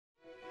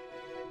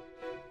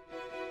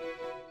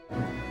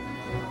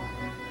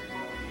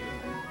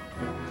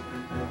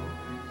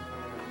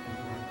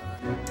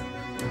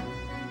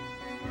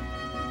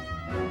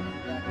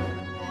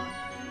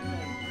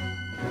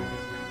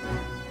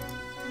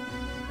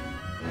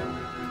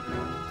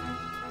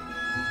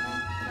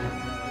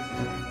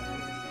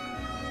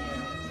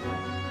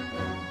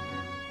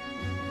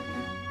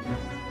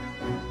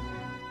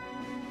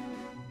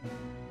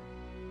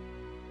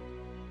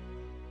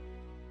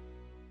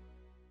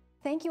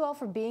thank you all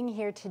for being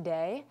here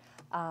today.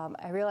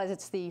 I realize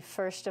it's the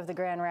first of the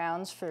grand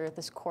rounds for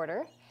this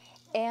quarter.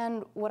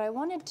 And what I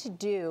wanted to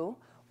do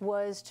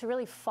was to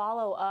really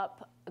follow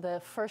up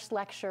the first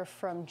lecture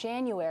from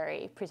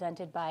January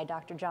presented by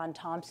Dr. John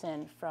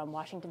Thompson from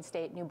Washington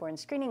State Newborn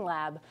Screening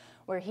Lab,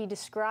 where he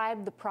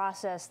described the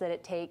process that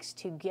it takes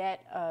to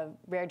get a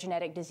rare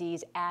genetic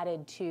disease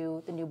added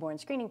to the newborn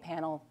screening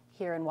panel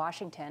here in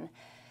Washington.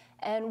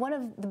 And one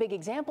of the big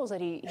examples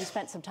that he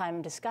spent some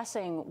time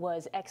discussing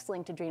was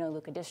X-linked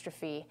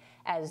adrenoleukodystrophy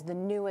as the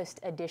newest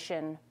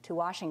addition to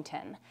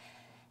Washington.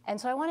 And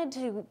so I wanted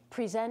to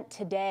present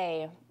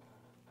today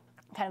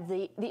kind of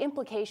the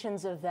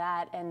implications of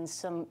that and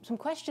some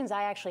questions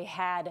I actually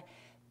had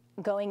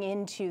going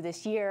into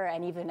this year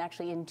and even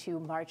actually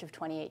into March of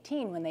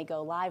 2018 when they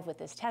go live with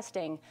this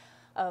testing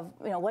of,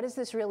 what does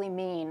this really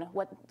mean?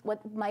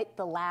 What might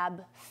the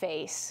lab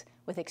face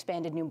with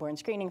expanded newborn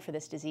screening for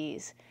this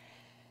disease?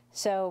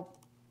 So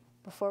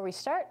before we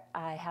start,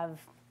 I have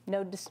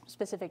no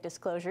specific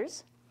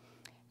disclosures.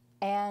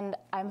 And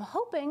I'm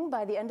hoping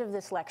by the end of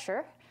this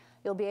lecture,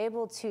 you'll be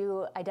able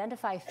to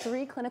identify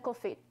 3 clinical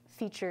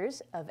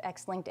features of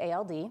X-linked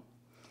ALD,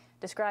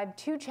 describe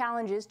 2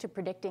 challenges to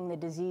predicting the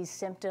disease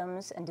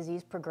symptoms and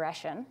disease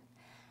progression,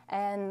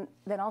 and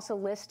then also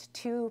list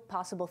 2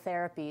 possible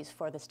therapies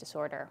for this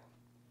disorder.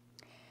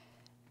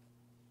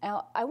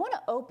 Now, I want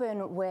to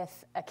open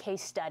with a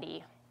case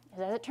study.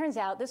 As it turns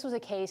out, this was a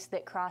case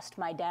that crossed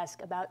my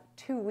desk about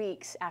 2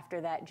 weeks after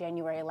that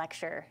January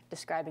lecture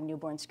describing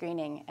newborn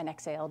screening and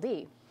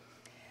X-ALD.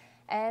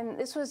 And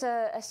this was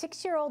a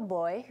 6-year-old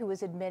boy who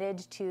was admitted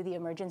to the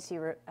emergency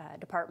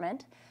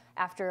department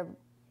after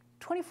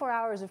 24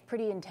 hours of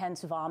pretty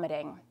intense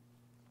vomiting.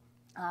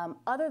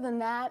 Other than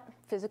that,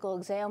 physical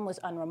exam was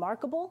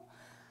unremarkable.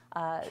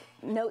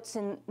 Notes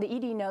in the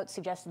ED notes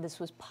suggested this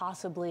was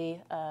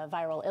possibly a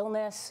viral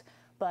illness,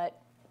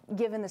 but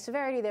given the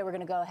severity, they were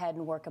going to go ahead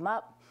and work him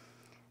up.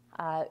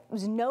 It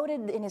was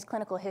noted in his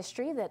clinical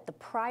history that the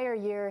prior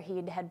year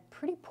he'd had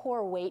pretty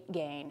poor weight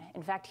gain.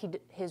 In fact,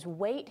 his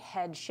weight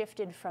had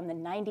shifted from the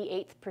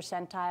 98th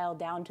percentile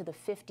down to the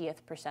 50th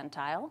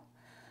percentile.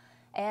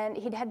 And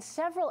he'd had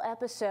several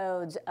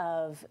episodes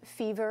of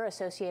fever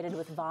associated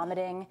with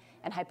vomiting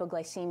and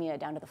hypoglycemia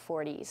down to the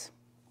 40s.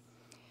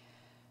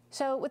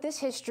 So with this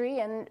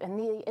history and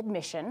the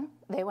admission,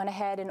 they went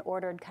ahead and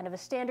ordered kind of a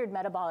standard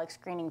metabolic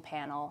screening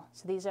panel.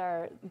 So these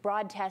are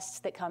broad tests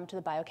that come to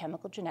the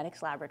biochemical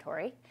genetics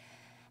laboratory.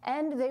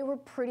 And they were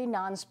pretty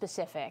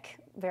nonspecific,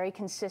 very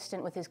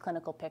consistent with his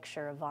clinical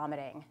picture of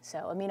vomiting.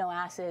 So amino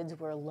acids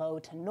were low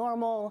to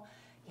normal.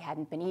 He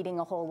hadn't been eating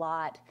a whole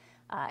lot.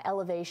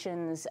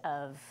 Elevations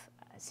of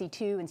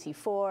C2 and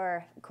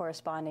C4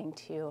 corresponding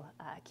to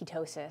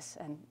ketosis,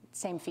 and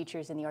same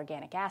features in the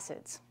organic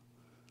acids.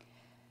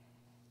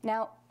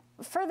 Now,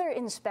 further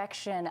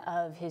inspection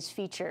of his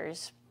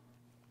features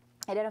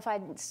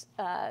identified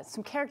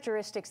some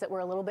characteristics that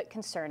were a little bit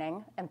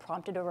concerning and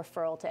prompted a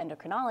referral to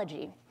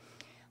endocrinology.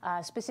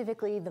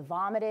 Specifically, the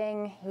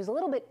vomiting. He was a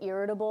little bit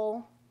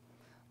irritable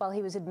while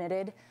he was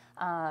admitted.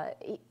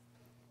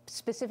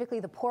 Specifically,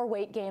 the poor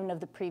weight gain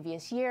of the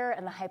previous year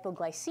and the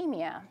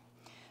hypoglycemia.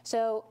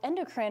 So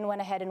endocrine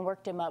went ahead and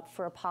worked him up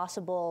for a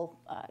possible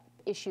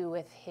issue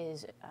with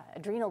his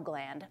adrenal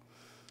gland.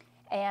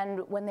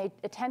 And when they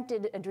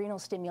attempted adrenal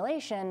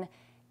stimulation,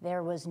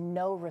 there was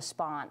no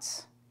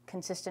response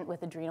consistent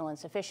with adrenal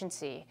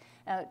insufficiency.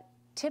 Now,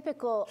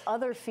 typical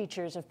other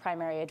features of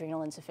primary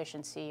adrenal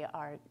insufficiency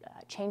are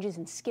changes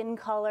in skin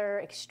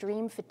color,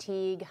 extreme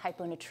fatigue,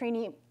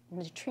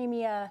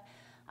 hyponatremia,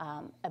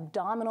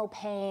 abdominal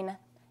pain.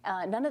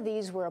 None of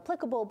these were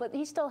applicable, but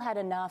he still had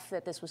enough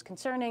that this was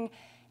concerning,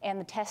 and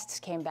the tests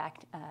came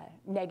back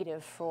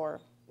negative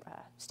for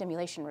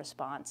stimulation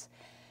response.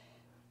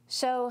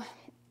 So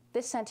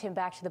this sent him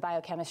back to the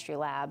biochemistry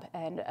lab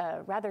and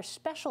a rather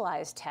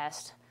specialized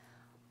test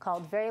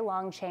called very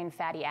long-chain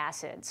fatty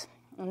acids.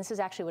 And this is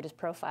actually what his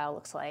profile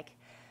looks like.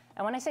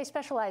 And when I say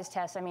specialized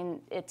tests, I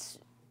mean it's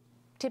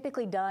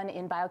typically done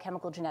in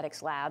biochemical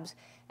genetics labs.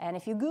 And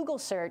if you Google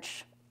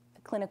search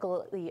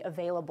clinically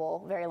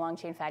available very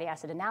long-chain fatty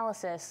acid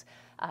analysis,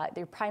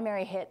 their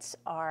primary hits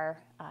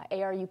are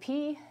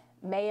ARUP,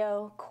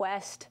 Mayo,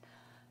 Quest,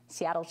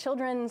 Seattle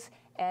Children's,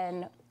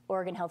 and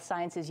Oregon Health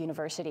Sciences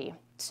University.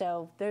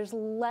 So there's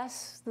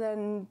less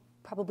than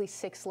probably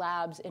 6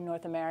 labs in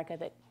North America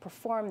that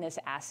perform this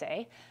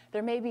assay.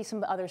 There may be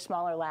some other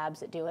smaller labs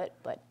that do it,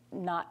 but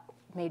not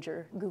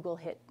major Google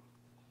hit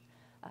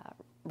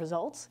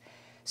results.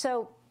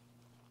 So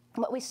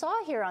what we saw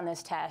here on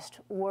this test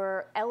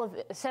were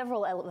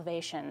several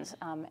elevations,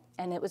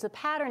 and it was a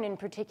pattern in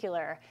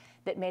particular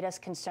that made us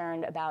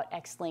concerned about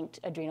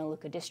X-linked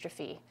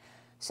adrenoleukodystrophy.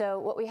 So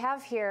what we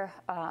have here,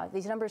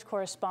 these numbers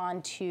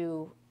correspond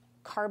to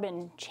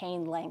carbon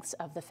chain lengths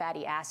of the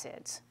fatty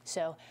acids.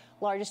 So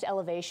largest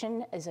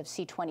elevation is of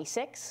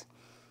C26,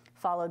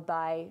 followed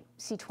by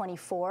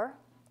C24, a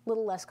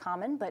little less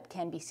common, but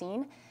can be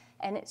seen.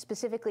 And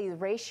specifically the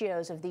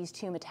ratios of these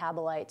 2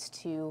 metabolites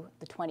to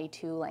the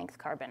 22 length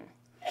carbon.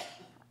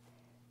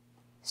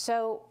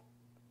 So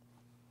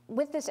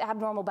with this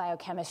abnormal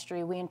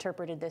biochemistry, we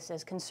interpreted this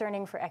as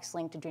concerning for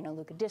X-linked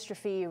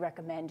adrenoleukodystrophy,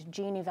 recommend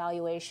gene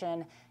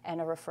evaluation,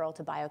 and a referral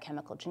to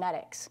biochemical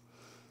genetics.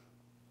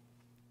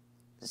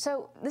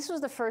 So this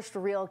was the first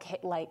real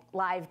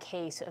live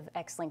case of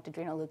X-linked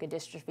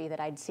adrenoleukodystrophy that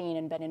I'd seen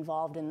and been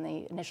involved in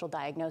the initial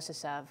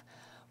diagnosis of,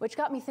 which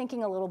got me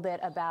thinking a little bit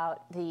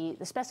about the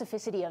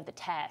specificity of the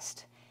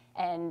test.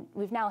 And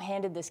we've now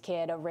handed this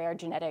kid a rare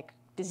genetic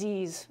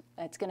disease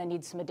that's going to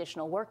need some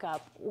additional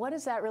workup. What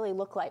does that really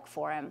look like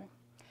for him?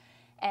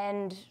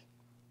 And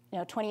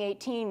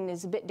 2018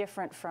 is a bit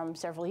different from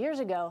several years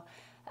ago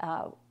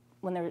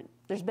when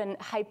there's been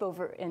hype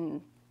over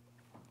in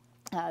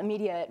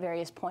media at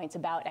various points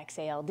about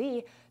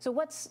X-ALD. So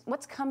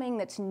what's coming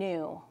that's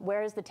new?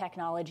 Where is the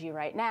technology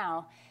right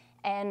now?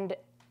 And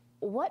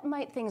what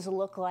might things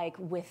look like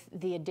with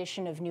the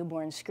addition of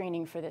newborn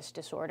screening for this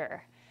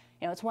disorder?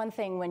 It's one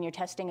thing when you're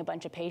testing a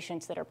bunch of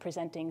patients that are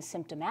presenting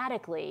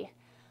symptomatically.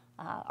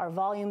 Our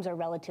volumes are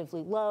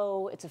relatively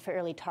low. It's a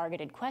fairly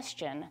targeted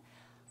question.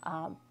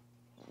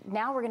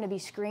 Now we're going to be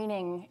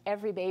screening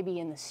every baby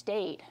in the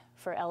state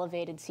for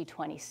elevated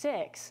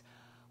C26.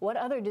 What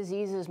other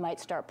diseases might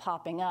start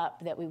popping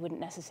up that we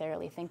wouldn't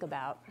necessarily think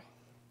about?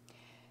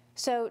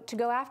 So to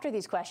go after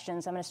these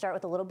questions, I'm going to start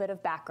with a little bit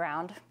of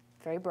background,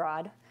 very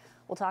broad.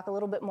 We'll talk a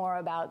little bit more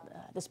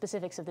about the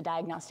specifics of the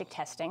diagnostic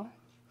testing.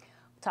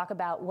 We'll talk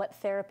about what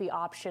therapy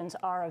options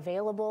are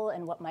available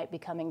and what might be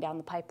coming down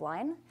the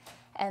pipeline.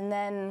 And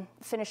then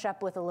finish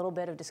up with a little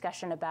bit of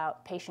discussion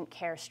about patient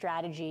care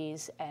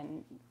strategies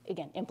and,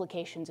 again,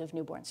 implications of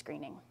newborn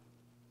screening.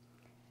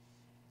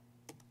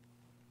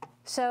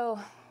 So,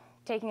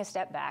 taking a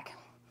step back,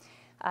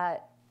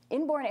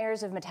 inborn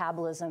errors of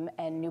metabolism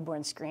and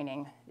newborn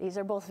screening. These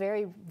are both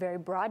very, very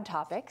broad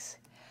topics.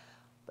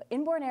 But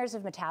inborn errors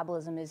of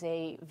metabolism is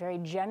a very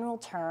general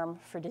term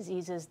for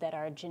diseases that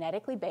are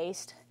genetically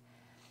based,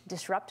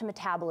 disrupt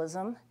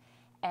metabolism,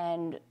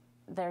 and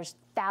there's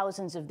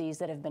thousands of these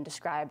that have been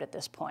described at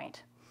this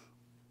point.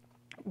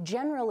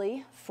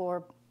 Generally,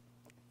 for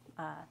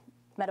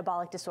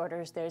metabolic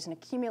disorders, there's an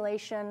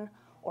accumulation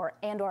or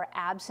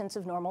absence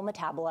of normal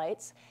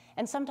metabolites,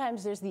 and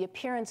sometimes there's the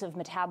appearance of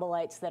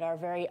metabolites that are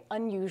very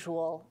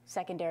unusual,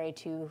 secondary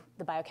to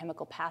the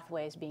biochemical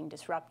pathways being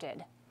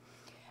disrupted.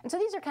 And so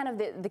these are kind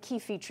of the key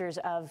features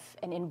of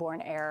an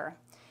inborn error.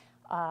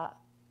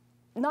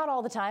 Not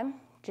all the time,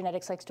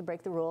 genetics likes to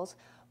break the rules,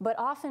 but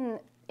often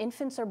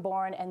infants are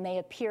born and they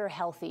appear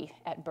healthy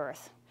at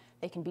birth.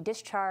 They can be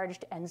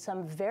discharged, and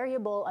some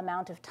variable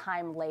amount of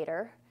time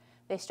later,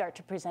 they start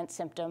to present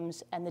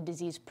symptoms and the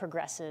disease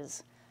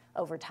progresses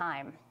over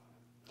time.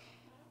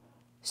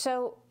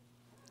 So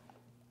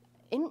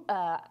in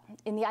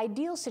the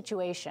ideal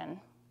situation,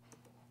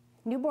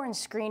 newborn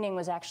screening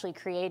was actually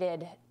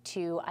created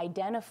to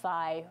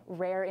identify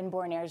rare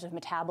inborn errors of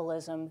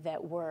metabolism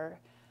that were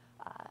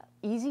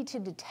easy to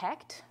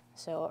detect,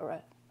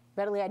 so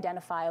readily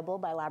identifiable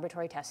by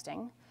laboratory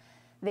testing.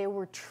 They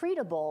were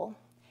treatable,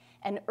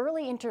 and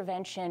early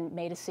intervention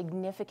made a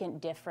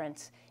significant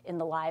difference in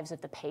the lives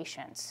of the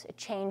patients. It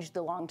changed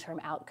the long-term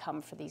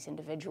outcome for these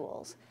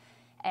individuals.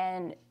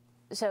 And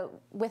so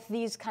with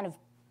these kind of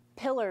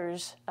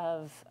pillars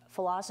of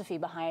philosophy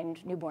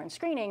behind newborn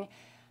screening,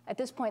 at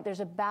this point there's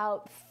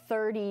about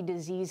 30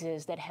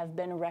 diseases that have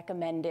been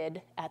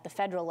recommended at the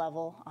federal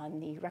level on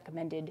the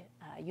Recommended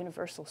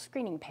Universal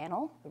Screening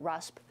Panel, the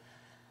RUSP.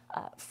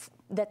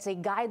 That's a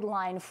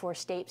guideline for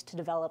states to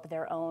develop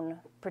their own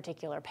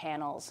particular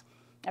panels.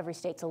 Every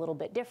state's a little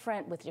bit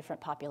different with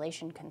different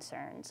population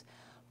concerns.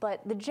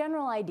 But the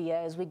general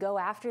idea is we go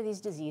after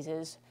these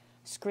diseases,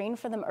 screen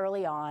for them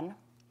early on,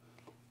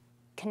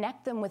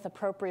 connect them with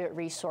appropriate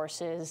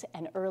resources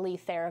and early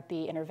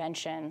therapy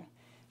intervention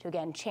to,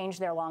 again, change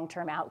their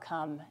long-term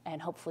outcome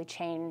and hopefully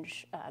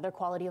change their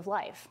quality of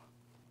life.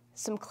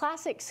 Some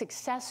classic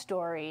success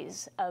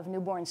stories of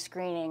newborn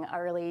screening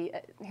are really,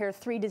 here are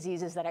 3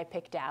 diseases that I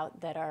picked out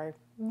that are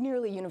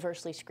nearly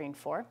universally screened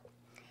for.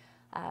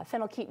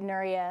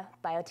 Phenylketonuria,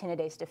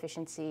 biotinidase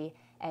deficiency,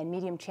 and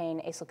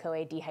medium-chain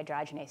acyl-CoA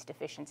dehydrogenase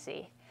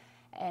deficiency.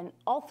 And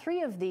all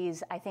 3 of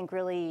these, I think,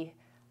 really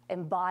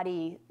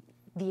embody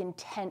the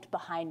intent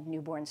behind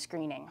newborn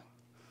screening.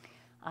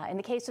 In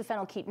the case of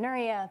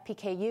phenylketonuria,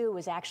 PKU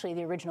was actually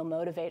the original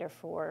motivator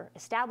for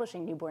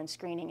establishing newborn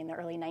screening in the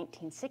early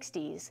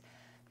 1960s,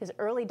 because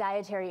early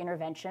dietary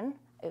intervention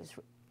is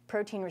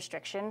protein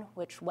restriction,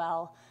 which,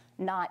 while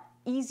not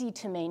easy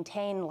to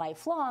maintain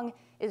lifelong,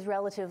 is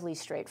relatively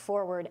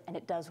straightforward, and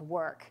it does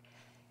work.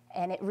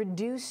 And it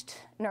reduced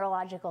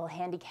neurological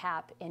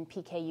handicap in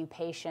PKU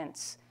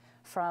patients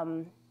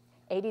from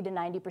 80 to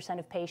 90%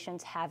 of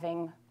patients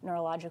having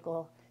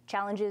neurological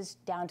challenges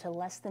down to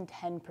less than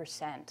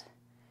 10%.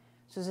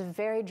 So it was a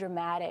very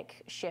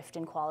dramatic shift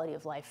in quality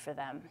of life for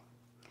them.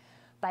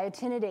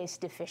 Biotinidase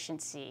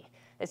deficiency.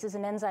 This is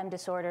an enzyme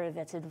disorder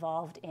that's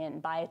involved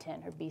in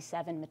biotin, or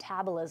B7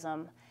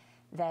 metabolism,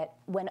 that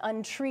when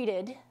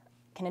untreated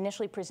can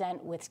initially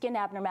present with skin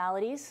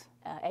abnormalities,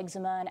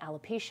 eczema and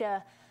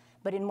alopecia,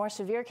 but in more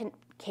severe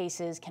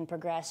cases can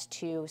progress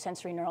to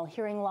sensory neural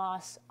hearing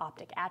loss,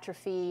 optic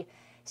atrophy,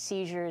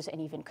 seizures,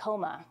 and even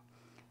coma.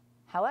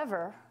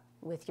 However,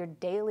 with your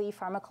daily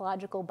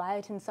pharmacological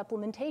biotin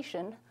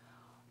supplementation,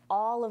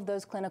 all of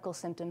those clinical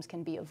symptoms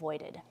can be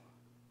avoided.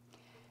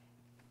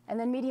 And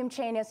then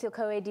medium-chain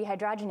acyl-CoA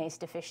dehydrogenase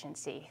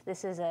deficiency.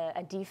 This is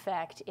a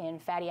defect in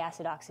fatty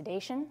acid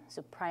oxidation,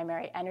 so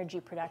primary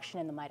energy production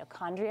in the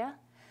mitochondria.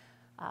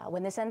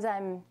 When this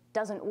enzyme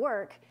doesn't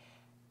work,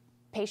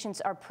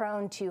 patients are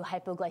prone to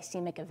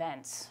hypoglycemic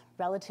events,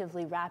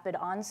 relatively rapid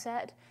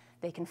onset.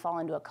 They can fall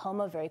into a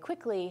coma very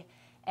quickly.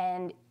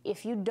 And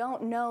if you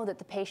don't know that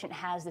the patient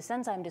has this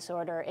enzyme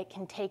disorder, it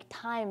can take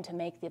time to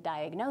make the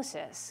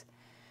diagnosis.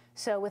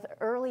 So with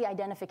early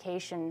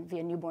identification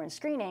via newborn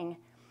screening,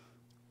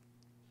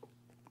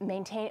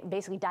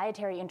 basically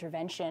dietary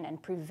intervention and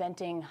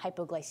preventing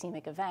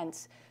hypoglycemic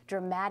events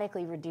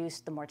dramatically reduce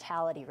the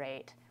mortality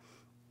rate.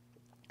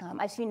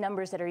 I've seen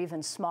numbers that are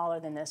even smaller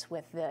than this,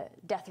 with the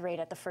death rate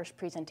at the first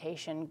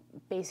presentation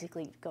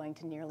basically going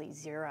to nearly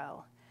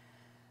zero.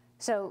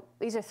 So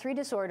these are three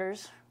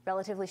disorders,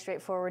 relatively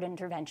straightforward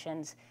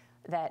interventions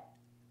that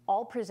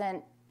all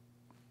present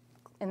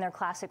in their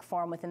classic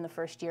form within the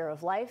first year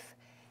of life,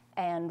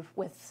 and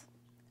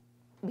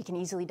we can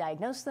easily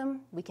diagnose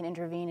them, we can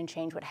intervene and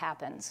change what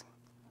happens.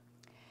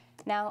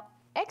 Now,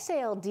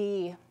 X-ALD,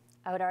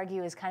 I would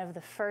argue, is kind of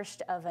the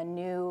first of a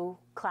new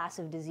class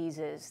of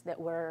diseases that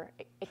we're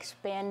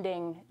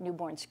expanding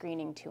newborn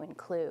screening to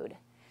include.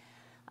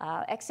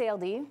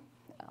 X-ALD,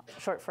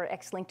 short for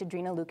X-linked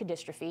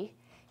adrenoleukodystrophy,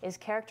 is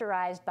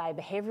characterized by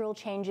behavioral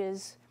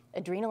changes,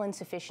 adrenal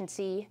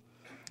insufficiency,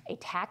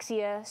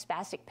 ataxia,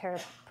 spastic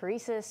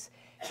paresis.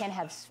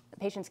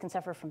 Patients can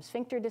suffer from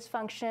sphincter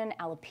dysfunction,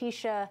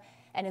 alopecia,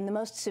 and in the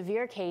most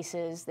severe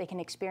cases, they can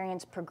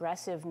experience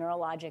progressive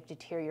neurologic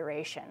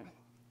deterioration.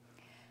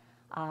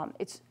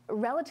 It's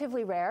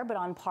relatively rare, but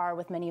on par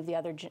with many of the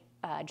other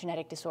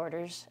genetic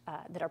disorders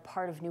that are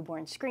part of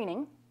newborn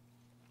screening.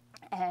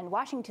 And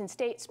Washington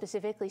State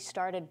specifically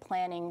started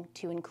planning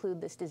to include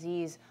this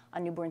disease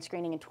on newborn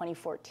screening in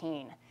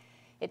 2014.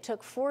 It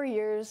took 4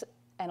 years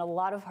and a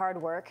lot of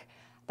hard work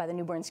by the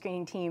newborn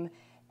screening team,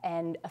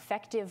 and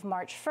effective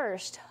March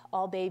 1st,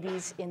 all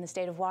babies in the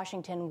state of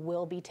Washington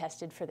will be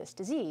tested for this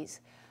disease.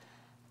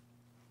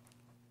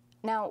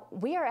 Now,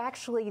 we are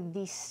actually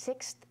the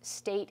 6th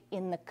state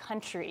in the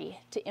country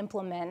to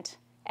implement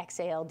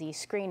X-ALD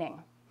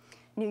screening,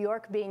 New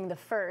York being the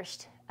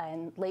first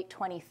in late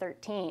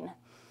 2013.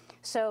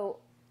 So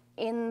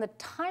in the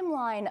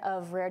timeline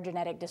of rare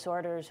genetic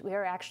disorders, we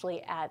are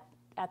actually at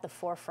the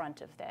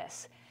forefront of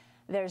this.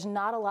 There's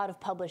not a lot of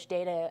published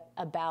data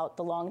about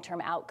the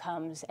long-term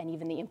outcomes and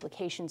even the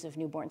implications of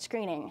newborn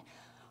screening,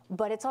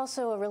 but it's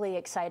also a really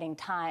exciting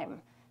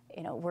time.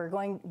 You know,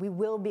 we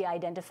will be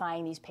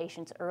identifying these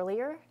patients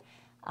earlier,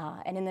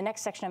 and in the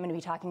next section, I'm going to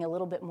be talking a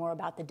little bit more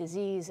about the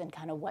disease and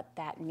kind of what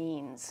that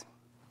means.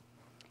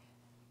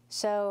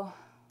 So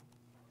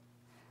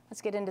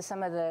let's get into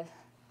some of the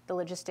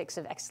logistics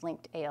of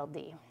X-linked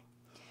ALD.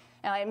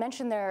 Now, I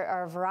mentioned there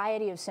are a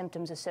variety of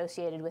symptoms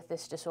associated with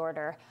this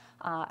disorder.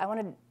 I want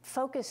to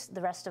focus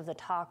the rest of the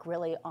talk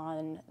really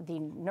on the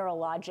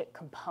neurologic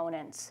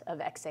components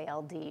of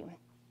X-ALD.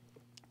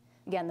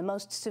 Again, the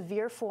most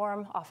severe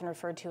form, often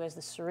referred to as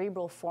the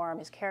cerebral form,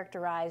 is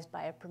characterized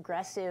by a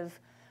progressive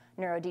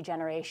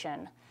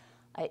neurodegeneration.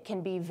 It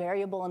can be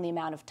variable in the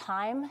amount of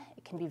time.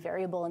 It can be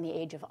variable in the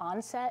age of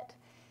onset.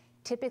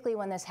 Typically,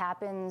 when this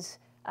happens,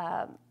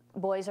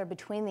 boys are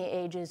between the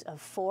ages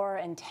of 4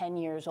 and 10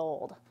 years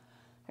old.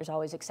 There's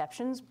always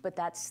exceptions, but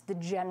that's the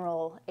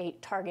general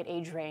target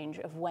age range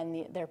of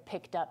when they're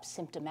picked up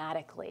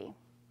symptomatically.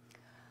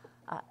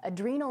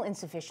 Adrenal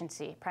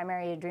insufficiency,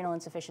 primary adrenal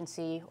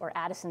insufficiency, or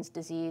Addison's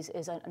disease,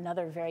 is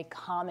another very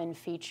common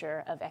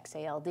feature of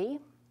X-ALD.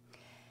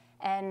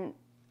 And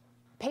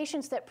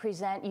patients that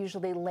present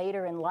usually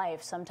later in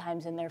life,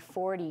 sometimes in their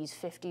 40s,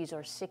 50s,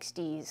 or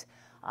 60s,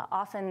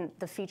 often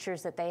the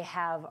features that they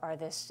have are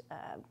this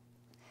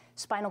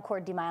spinal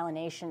cord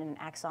demyelination and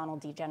axonal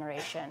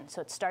degeneration.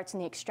 So it starts in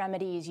the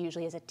extremities,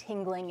 usually as a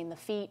tingling in the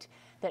feet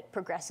that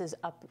progresses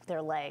up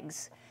their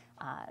legs.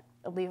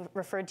 It'll be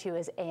referred to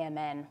as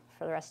AMN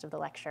for the rest of the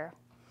lecture.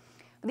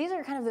 These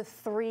are kind of the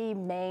three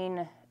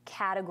main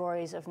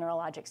categories of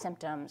neurologic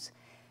symptoms.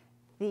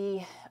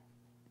 The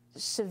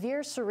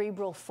severe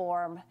cerebral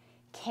form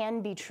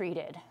can be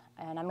treated,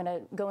 and I'm going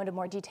to go into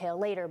more detail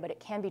later, but it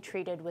can be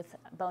treated with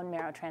bone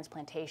marrow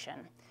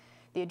transplantation.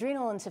 The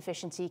adrenal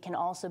insufficiency can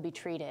also be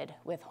treated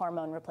with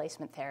hormone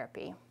replacement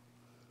therapy.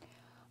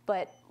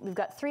 But we've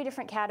got three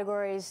different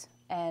categories,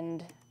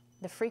 and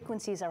the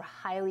frequencies are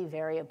highly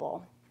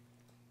variable.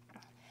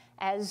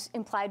 As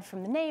implied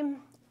from the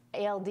name,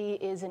 ALD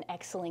is an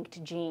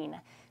X-linked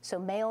gene, so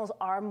males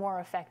are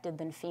more affected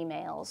than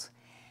females.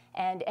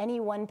 And any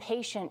one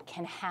patient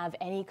can have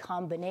any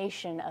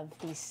combination of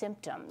these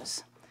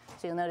symptoms.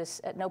 So you'll notice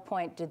at no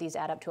point do these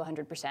add up to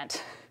 100%.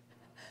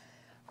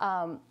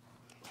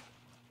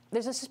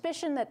 There's a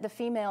suspicion that the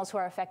females who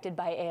are affected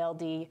by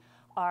ALD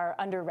are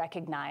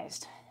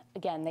under-recognized.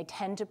 again, they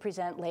tend to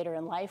present later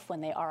in life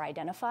when they are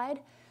identified.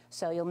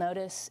 So you'll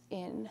notice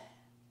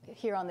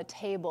here on the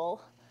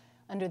table,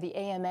 under the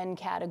AMN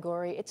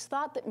category, it's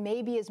thought that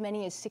maybe as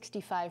many as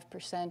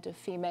 65% of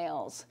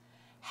females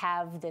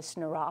have this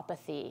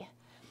neuropathy.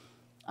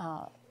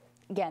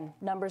 Again,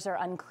 numbers are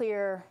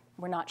unclear.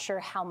 We're not sure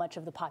how much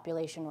of the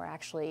population we're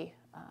actually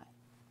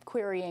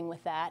querying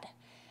with that.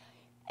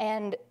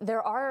 And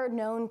there are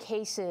known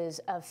cases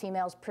of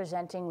females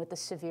presenting with the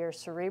severe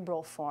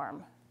cerebral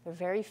form. They're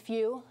very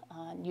few,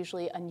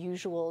 usually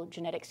unusual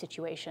genetic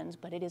situations,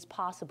 but it is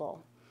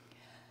possible.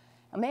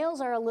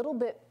 Males are a little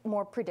bit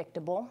more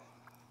predictable,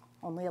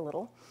 only a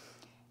little.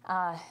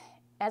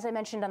 As I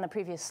mentioned on the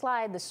previous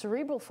slide, the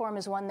cerebral form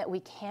is one that we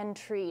can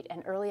treat,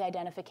 and early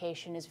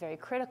identification is very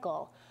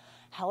critical.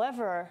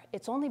 However,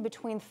 it's only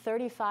between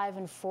 35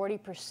 and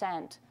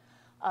 40%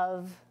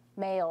 of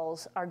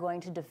males are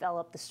going to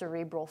develop the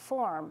cerebral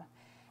form.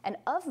 And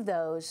of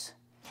those,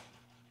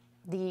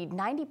 the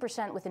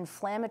 90% with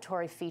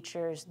inflammatory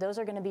features, those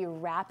are going to be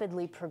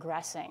rapidly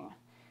progressing.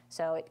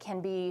 So it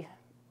can be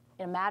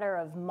in a matter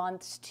of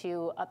months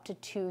to up to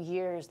 2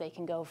 years, they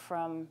can go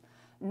from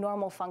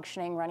normal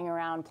functioning, running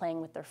around, playing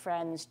with their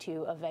friends,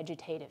 to a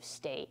vegetative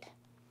state.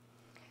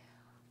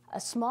 A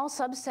small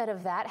subset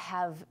of that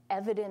have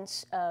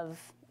evidence of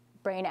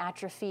brain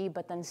atrophy,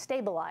 but then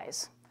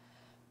stabilize.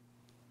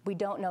 We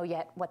don't know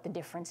yet what the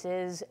difference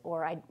is,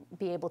 or I'd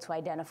be able to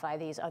identify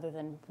these other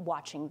than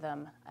watching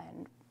them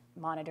and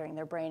monitoring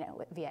their brain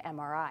via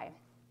MRI.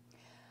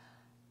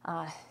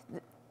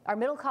 Our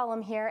middle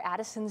column here,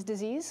 Addison's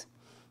disease.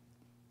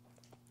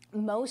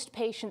 Most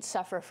patients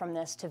suffer from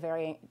this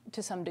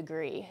to some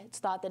degree. It's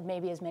thought that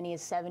maybe as many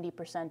as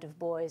 70% of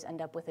boys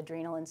end up with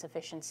adrenal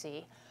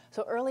insufficiency.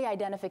 So early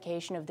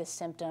identification of this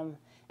symptom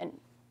and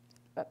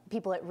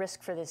people at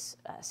risk for this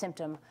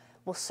symptom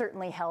will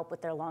certainly help with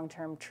their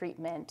long-term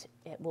treatment.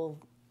 It will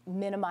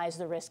minimize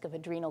the risk of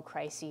adrenal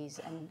crises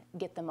and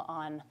get them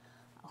on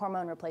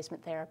hormone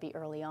replacement therapy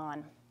early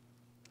on.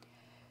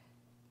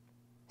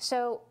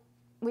 So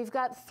we've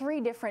got 3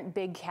 different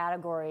big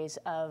categories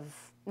of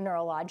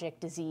neurologic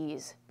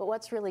disease, but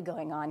what's really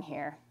going on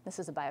here? This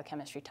is a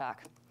biochemistry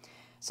talk.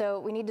 So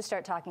we need to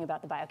start talking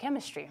about the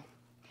biochemistry.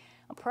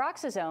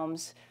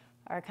 Peroxisomes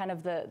are kind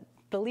of the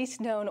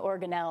least known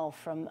organelle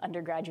from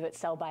undergraduate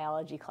cell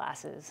biology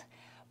classes.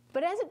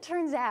 But as it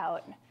turns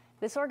out,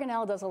 this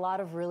organelle does a lot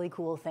of really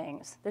cool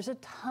things. There's a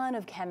ton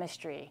of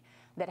chemistry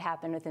that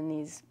happen within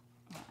these.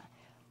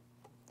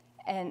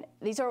 And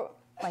these are,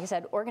 like I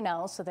said,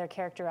 organelles, so they're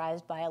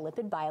characterized by a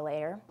lipid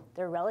bilayer.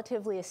 They're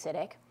relatively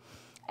acidic,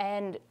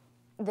 and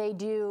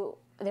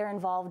they're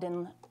involved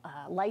in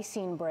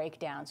lysine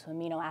breakdown, so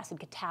amino acid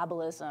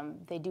catabolism.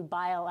 They do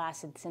bile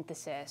acid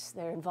synthesis.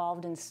 They're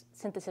involved in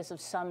synthesis of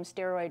some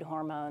steroid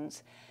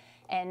hormones.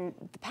 And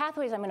the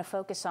pathways I'm going to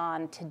focus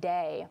on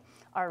today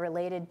are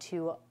related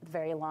to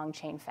very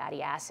long-chain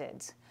fatty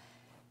acids.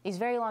 These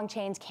very long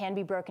chains can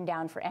be broken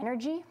down for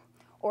energy,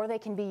 or they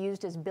can be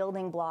used as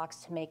building blocks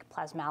to make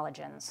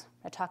plasmalogens.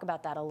 I'll talk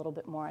about that a little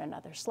bit more in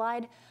another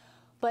slide.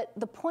 But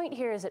the point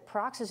here is that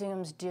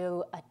peroxisomes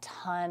do a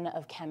ton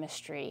of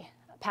chemistry,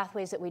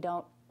 pathways that we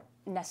don't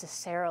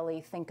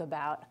necessarily think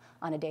about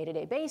on a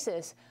day-to-day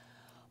basis,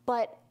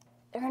 but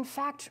they're in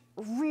fact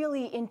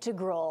really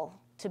integral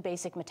to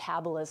basic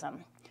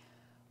metabolism.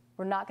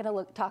 We're not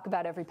going to talk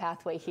about every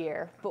pathway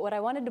here, but what I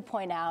wanted to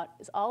point out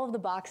is all of the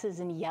boxes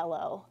in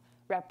yellow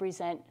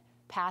represent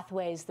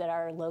pathways that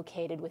are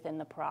located within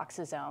the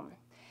peroxisome.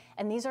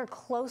 And these are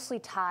closely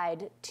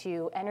tied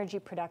to energy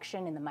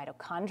production in the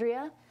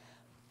mitochondria,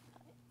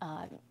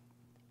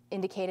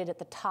 indicated at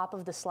the top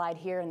of the slide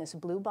here in this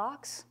blue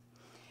box.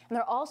 And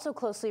they're also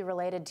closely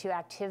related to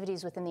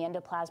activities within the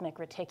endoplasmic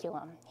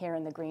reticulum here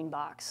in the green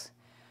box.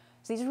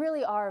 So these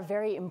really are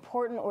very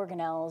important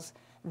organelles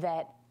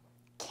that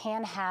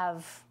can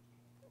have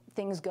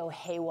things go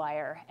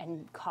haywire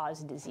and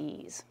cause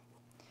disease.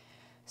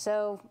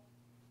 So,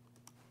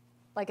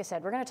 like I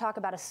said, we're going to talk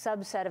about a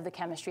subset of the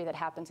chemistry that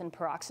happens in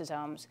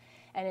peroxisomes,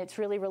 and it's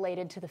really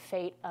related to the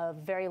fate of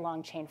very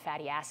long-chain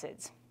fatty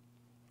acids.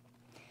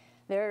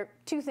 There are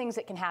 2 things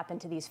that can happen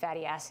to these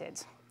fatty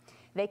acids.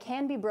 They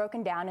can be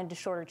broken down into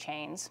shorter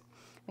chains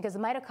because the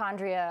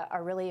mitochondria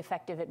are really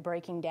effective at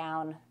breaking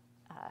down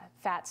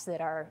fats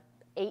that are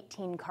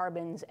 18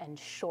 carbons and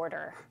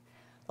shorter.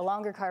 The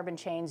longer carbon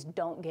chains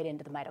don't get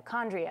into the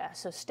mitochondria.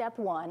 So step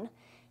 1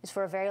 is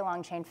for a very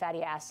long-chain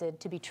fatty acid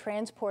to be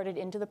transported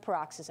into the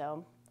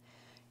peroxisome,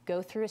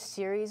 go through a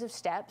series of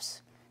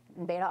steps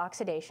in beta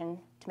oxidation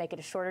to make it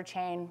a shorter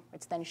chain.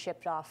 It's then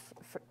shipped off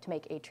to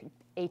make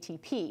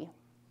ATP.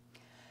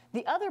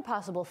 The other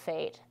possible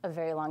fate of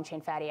very long-chain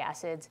fatty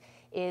acids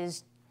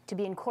is to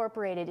be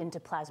incorporated into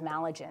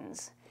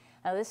plasmalogens.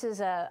 Now, this is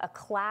a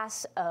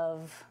class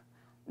of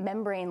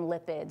membrane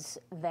lipids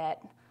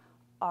that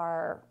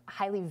are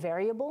highly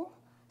variable.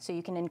 So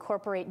you can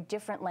incorporate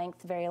different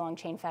length very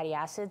long-chain fatty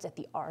acids at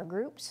the R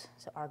groups,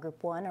 so R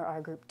group 1 or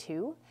R group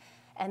 2.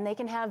 And they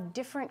can have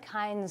different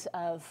kinds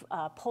of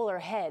polar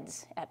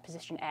heads at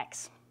position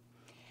X.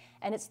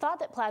 And it's thought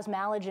that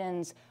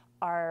plasmalogens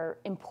are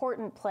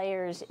important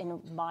players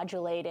in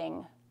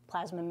modulating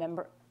plasma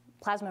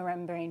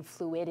membrane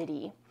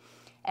fluidity,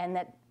 and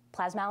that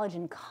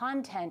plasmalogen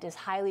content is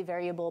highly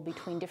variable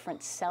between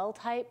different cell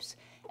types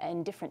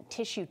and different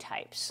tissue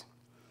types.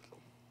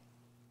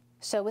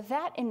 So with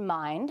that in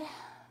mind,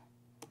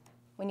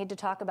 we need to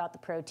talk about the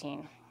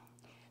protein.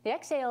 The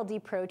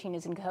X-ALD protein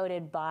is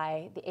encoded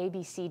by the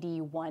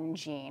ABCD1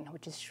 gene,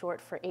 which is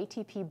short for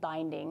ATP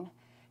binding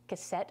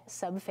cassette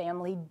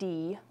subfamily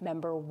D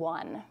member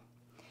 1.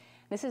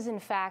 This is in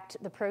fact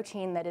the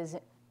protein that is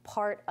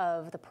part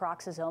of the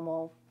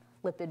peroxisomal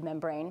lipid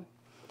membrane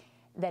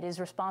that is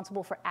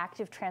responsible for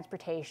active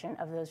transportation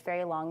of those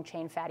very long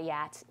chain fatty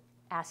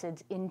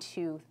acids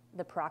into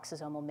the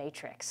peroxisomal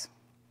matrix.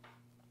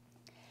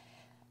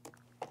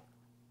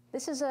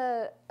 This is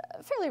a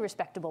fairly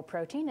respectable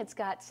protein. It's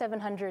got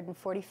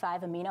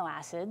 745 amino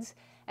acids,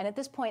 and at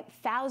this point,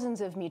 thousands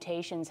of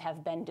mutations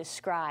have been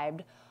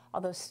described,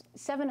 although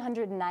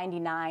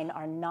 799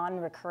 are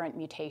non-recurrent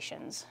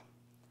mutations.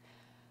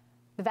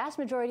 The vast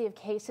majority of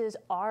cases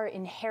are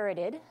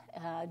inherited.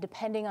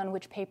 Depending on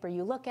which paper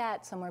you look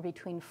at, somewhere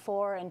between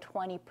 4 and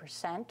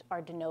 20%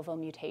 are de novo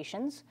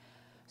mutations.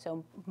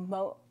 So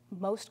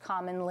most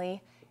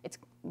commonly,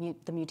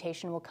 the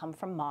mutation will come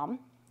from mom,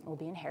 will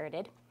be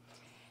inherited.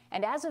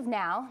 And as of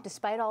now,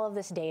 despite all of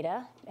this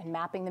data and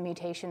mapping the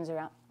mutations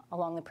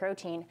along the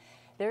protein,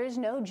 there is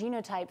no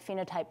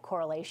genotype-phenotype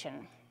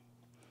correlation.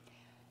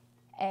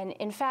 And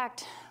in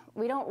fact,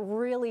 we don't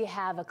really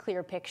have a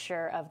clear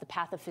picture of the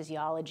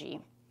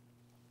pathophysiology.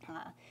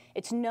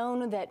 It's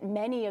known that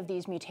many of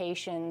these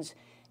mutations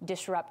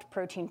disrupt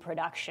protein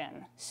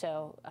production.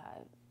 So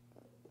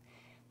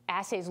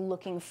assays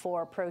looking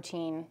for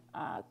protein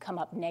come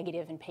up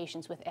negative in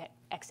patients with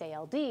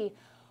X-ALD,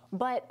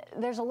 but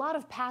there's a lot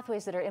of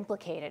pathways that are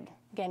implicated.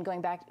 Again,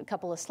 going back a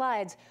couple of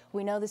slides,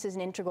 we know this is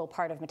an integral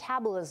part of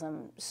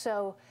metabolism.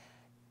 So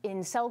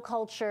in cell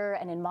culture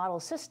and in model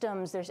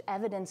systems, there's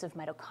evidence of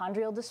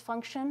mitochondrial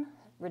dysfunction,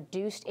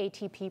 reduced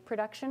ATP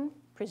production,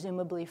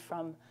 presumably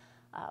from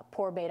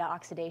poor beta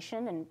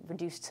oxidation and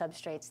reduced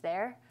substrates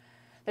there.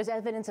 There's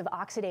evidence of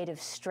oxidative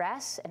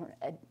stress and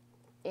an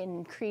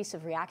increase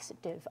of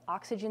reactive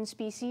oxygen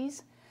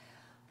species.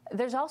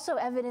 There's also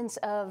evidence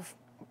of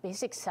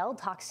basic cell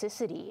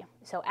toxicity.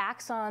 So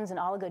axons and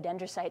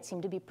oligodendrocytes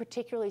seem to be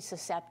particularly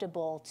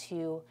susceptible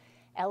to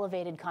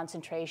elevated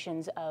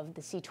concentrations of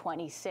the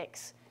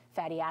C26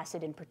 fatty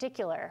acid in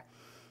particular.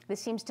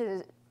 This seems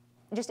to,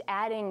 just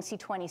adding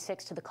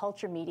C26 to the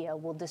culture media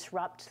will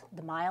disrupt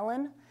the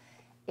myelin.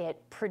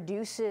 It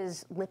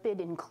produces lipid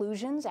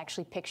inclusions,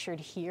 actually pictured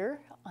here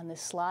on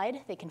this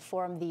slide. They can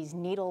form these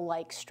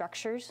needle-like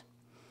structures.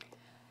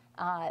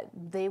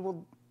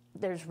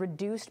 There's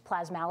reduced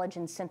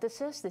plasmalogen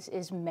synthesis. This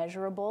is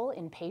measurable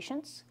in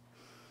patients.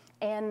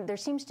 And there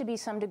seems to be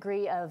some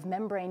degree of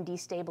membrane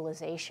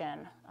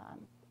destabilization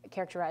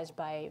characterized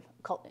by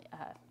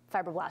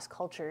fibroblast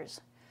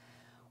cultures.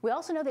 We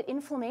also know that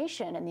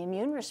inflammation and the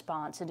immune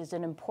response is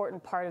an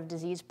important part of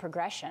disease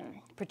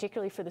progression,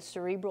 particularly for the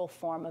cerebral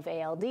form of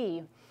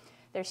ALD.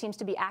 There seems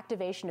to be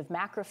activation of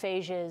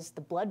macrophages.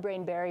 The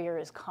blood-brain barrier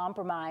is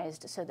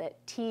compromised so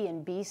that T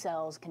and B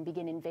cells can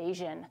begin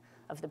invasion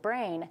of the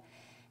brain,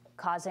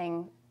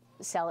 causing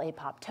cell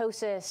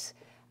apoptosis,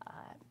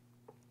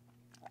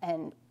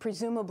 and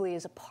presumably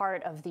is a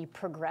part of the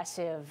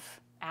progressive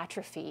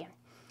atrophy.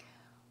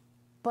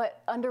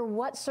 But under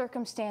what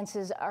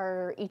circumstances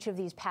are each of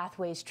these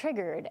pathways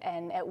triggered,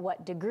 and at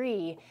what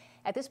degree?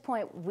 At this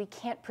point, we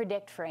can't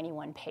predict for any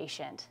one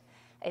patient.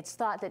 It's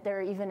thought that there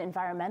are even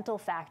environmental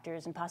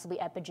factors and possibly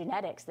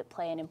epigenetics that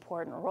play an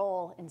important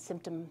role in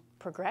symptom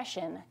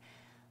progression,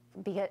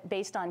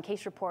 based on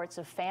case reports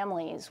of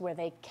families where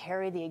they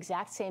carry the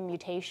exact same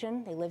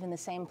mutation, they live in the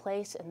same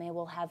place, and they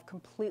will have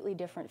completely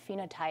different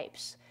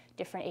phenotypes,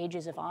 different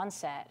ages of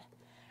onset.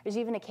 There's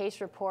even a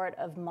case report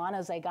of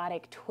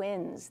monozygotic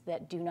twins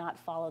that do not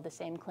follow the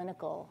same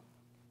clinical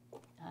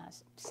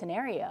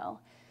scenario.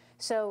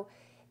 So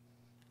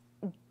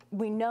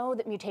we know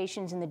that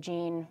mutations in the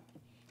gene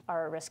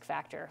are a risk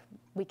factor.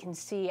 We can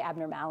see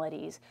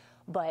abnormalities,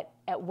 but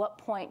at what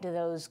point do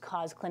those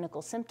cause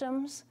clinical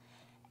symptoms?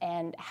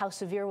 And how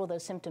severe will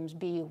those symptoms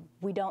be?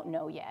 We don't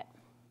know yet.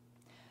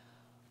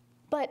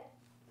 But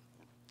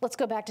let's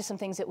go back to some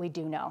things that we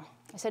do know.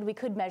 I said we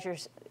could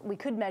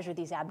measure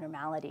these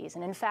abnormalities.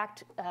 And in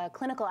fact, a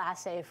clinical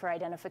assay for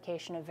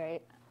identification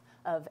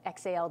of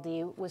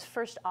X-ALD was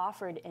first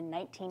offered in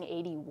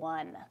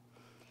 1981.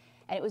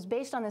 And it was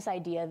based on this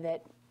idea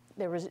that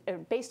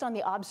based on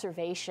the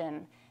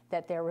observation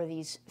that there were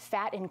these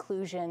fat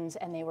inclusions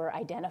and they were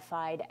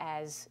identified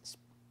as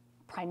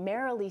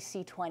primarily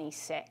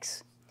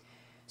C26.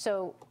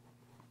 So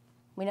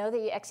we know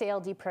the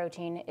X-ALD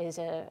protein is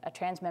a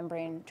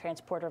transmembrane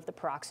transporter of the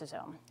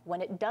peroxisome.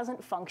 When it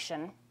doesn't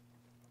function,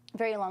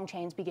 very long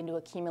chains begin to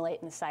accumulate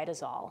in the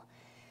cytosol.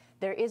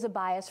 There is a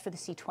bias for the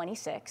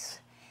C26,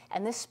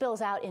 and this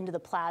spills out into the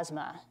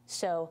plasma.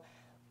 So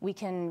we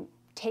can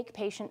take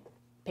patient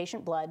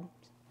blood,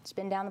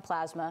 spin down the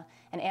plasma,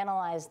 and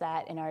analyze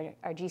that in our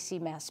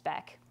GC mass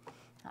spec.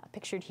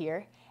 pictured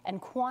here,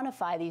 and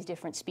quantify these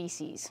different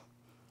species.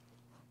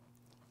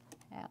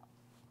 Now,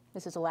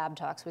 this is a lab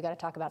talk, so we got to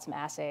talk about some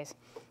assays.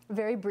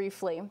 Very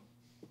briefly,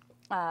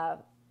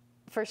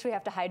 first we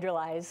have to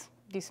hydrolyze,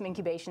 do some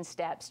incubation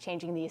steps,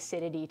 changing the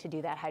acidity to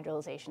do that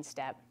hydrolyzation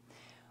step.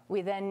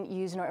 We then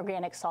use an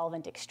organic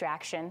solvent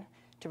extraction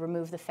to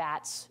remove the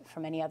fats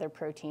from any other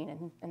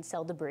protein and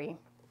cell debris.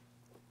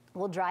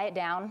 We'll dry it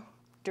down,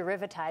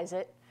 derivatize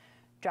it,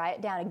 dry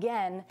it down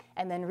again,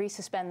 and then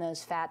resuspend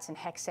those fats in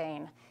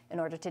hexane in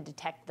order to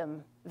detect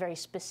them very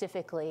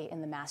specifically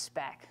in the mass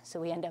spec. So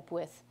we end up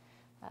with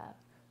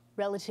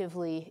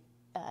relatively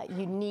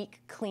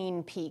unique,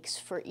 clean peaks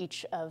for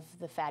each of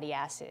the fatty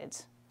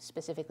acids,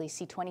 specifically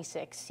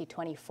C26,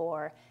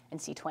 C24, and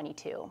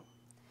C22.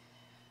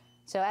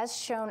 So as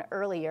shown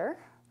earlier,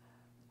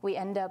 we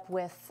end up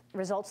with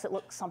results that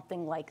look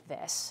something like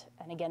this.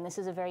 And again, this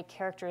is a very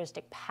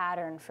characteristic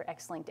pattern for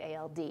X-linked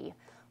ALD,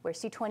 where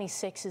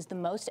C26 is the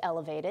most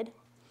elevated.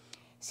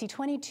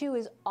 C22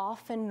 is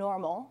often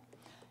normal.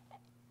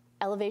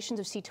 Elevations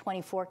of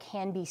C24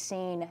 can be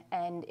seen,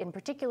 and in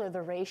particular,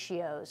 the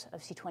ratios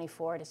of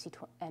C24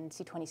 and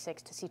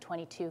C26 to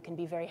C22 can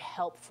be very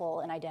helpful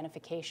in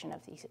identification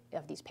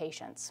of these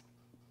patients.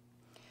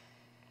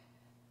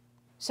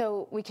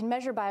 So we can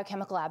measure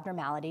biochemical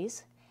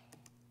abnormalities,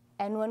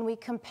 and when we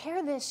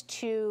compare this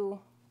to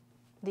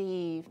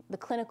the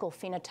clinical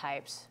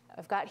phenotypes,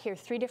 I've got here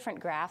 3 different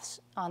graphs.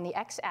 On the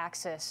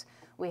x-axis,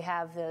 we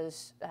have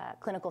those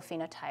clinical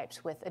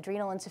phenotypes with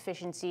adrenal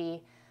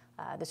insufficiency,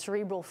 the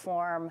cerebral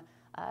form,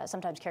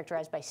 sometimes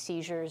characterized by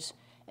seizures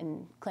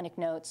in clinic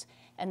notes,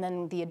 and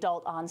then the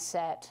adult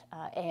onset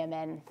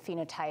AMN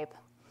phenotype.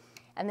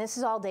 And this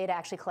is all data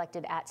actually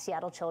collected at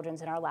Seattle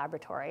Children's in our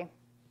laboratory.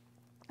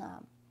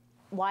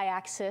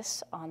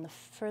 Y-axis on the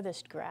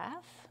furthest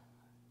graph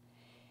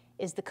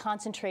is the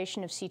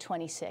concentration of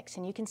C26.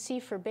 And you can see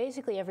for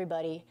basically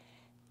everybody,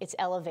 it's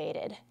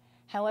elevated.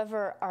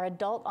 However, our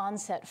adult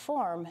onset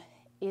form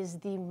is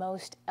the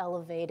most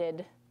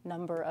elevated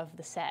number of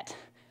the set.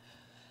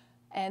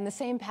 And the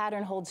same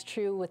pattern holds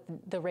true with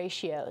the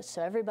ratios.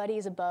 So everybody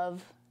is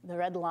above the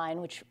red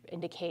line, which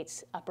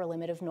indicates upper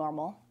limit of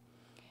normal.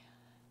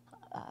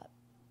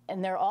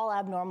 And they're all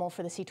abnormal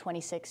for the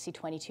C26,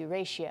 C22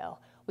 ratio.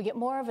 We get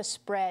more of a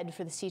spread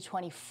for the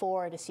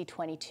C24 to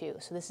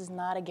C22. So this is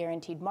not a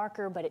guaranteed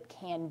marker, but it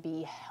can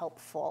be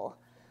helpful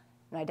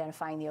in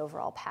identifying the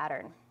overall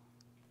pattern.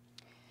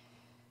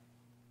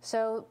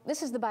 So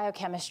this is the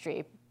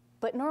biochemistry,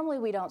 but normally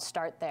we don't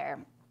start there.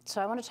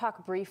 So I want to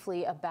talk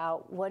briefly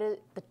about what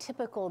the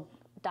typical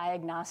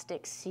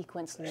diagnostic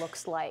sequence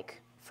looks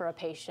like for a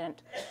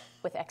patient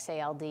with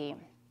X-ALD.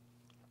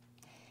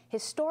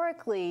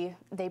 Historically,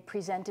 they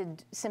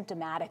presented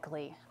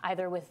symptomatically,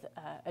 either with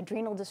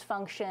adrenal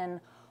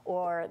dysfunction,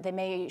 or they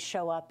may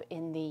show up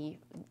in the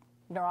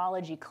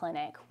neurology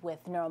clinic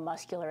with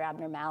neuromuscular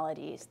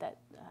abnormalities, that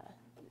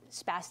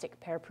spastic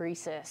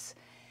paraparesis,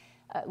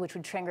 which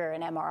would trigger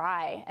an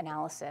MRI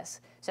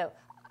analysis. So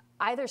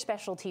either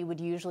specialty would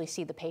usually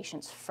see the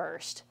patients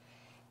first,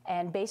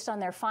 and based on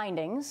their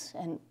findings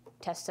and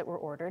tests that were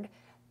ordered,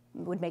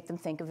 would make them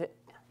think of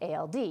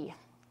ALD.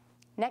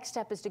 Next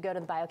step is to go to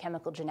the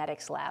biochemical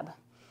genetics lab,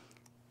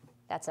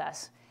 that's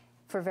us,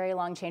 for very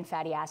long chain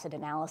fatty acid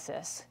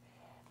analysis.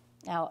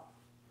 Now,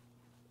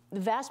 the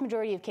vast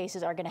majority of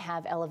cases are going to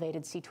have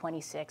elevated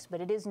C26,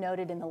 but it is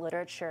noted in the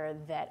literature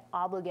that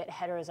obligate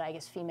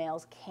heterozygous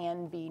females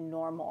can be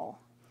normal.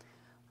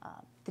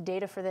 The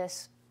data for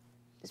this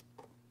is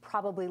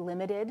probably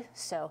limited,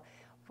 so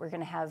we're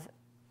going to have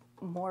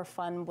more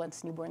fun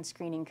once newborn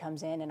screening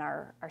comes in and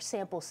our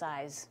sample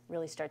size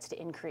really starts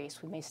to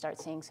increase. We may start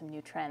seeing some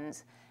new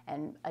trends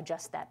and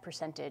adjust that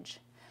percentage.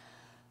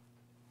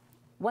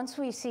 Once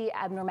we see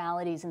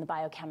abnormalities in the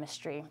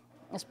biochemistry,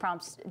 this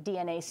prompts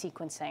DNA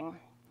sequencing.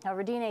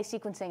 However, DNA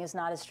sequencing is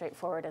not as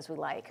straightforward as we'd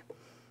like.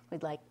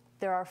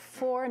 There are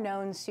 4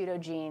 known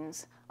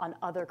pseudogenes on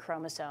other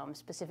chromosomes,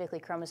 specifically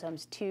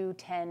chromosomes 2,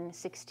 10,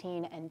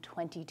 16, and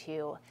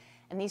 22.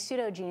 And these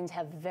pseudogenes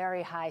have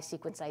very high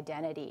sequence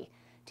identity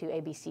to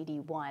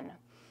ABCD1.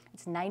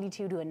 It's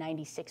 92 to a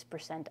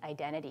 96%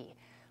 identity,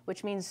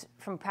 which means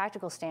from a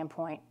practical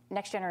standpoint,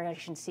 next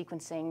generation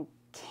sequencing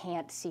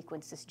can't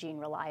sequence this gene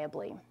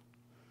reliably.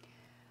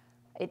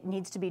 It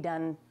needs to be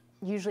done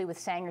usually with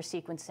Sanger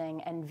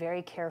sequencing and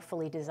very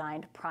carefully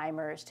designed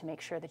primers to make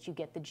sure that you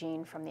get the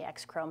gene from the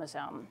X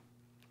chromosome.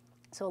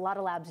 So a lot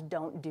of labs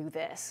don't do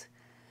this.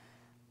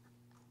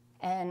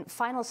 And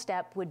final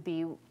step would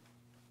be,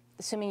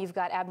 assuming you've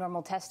got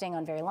abnormal testing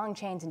on very long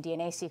chains and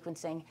DNA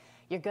sequencing,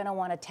 you're going to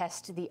want to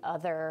test the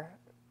other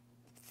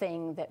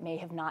thing that may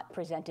have not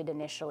presented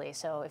initially.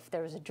 So if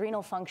there was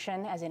adrenal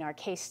function, as in our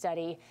case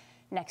study,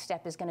 next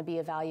step is going to be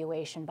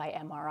evaluation by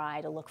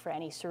MRI to look for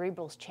any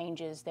cerebral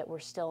changes that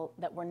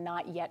were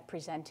not yet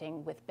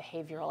presenting with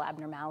behavioral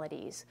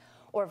abnormalities.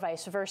 Or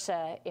vice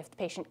versa, if the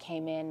patient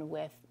came in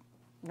with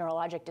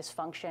neurologic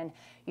dysfunction,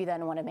 you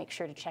then want to make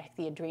sure to check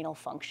the adrenal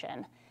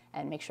function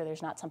and make sure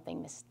there's not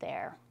something missed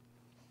there.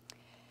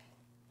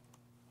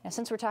 Now,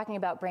 since we're talking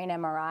about brain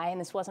MRI, and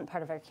this wasn't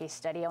part of our case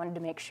study, I wanted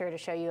to make sure to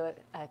show you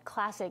a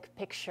classic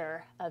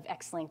picture of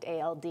X-linked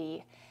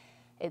ALD.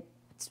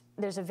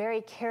 There's a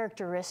very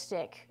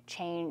characteristic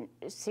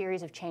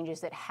series of changes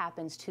that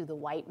happens to the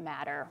white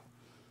matter,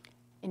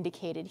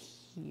 indicated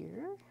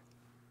here.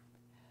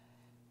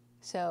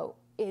 So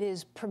it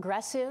is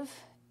progressive,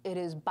 it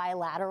is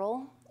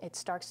bilateral, it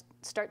starts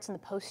in the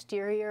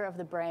posterior of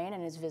the brain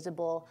and is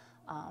visible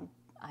on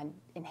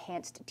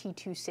enhanced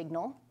T2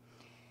 signal.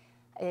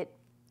 It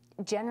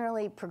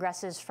generally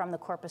progresses from the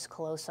corpus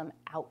callosum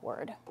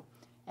outward.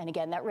 And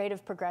again, that rate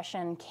of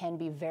progression can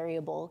be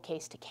variable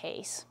case to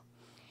case.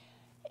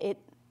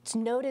 It's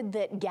noted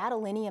that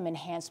gadolinium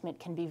enhancement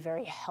can be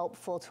very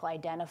helpful to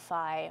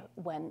identify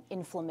when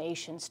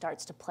inflammation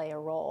starts to play a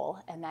role,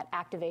 and that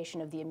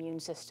activation of the immune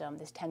system,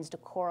 this tends to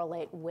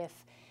correlate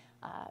with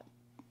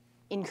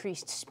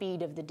increased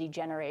speed of the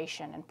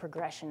degeneration and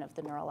progression of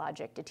the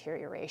neurologic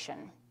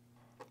deterioration.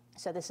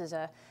 So this is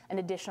an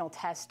additional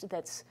test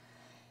that's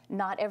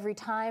not every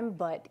time,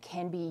 but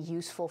can be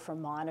useful for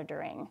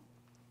monitoring.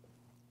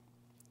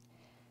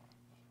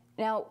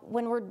 Now,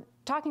 when we're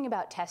talking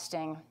about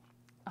testing,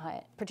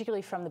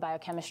 particularly from the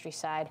biochemistry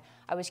side,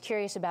 I was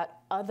curious about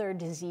other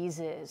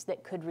diseases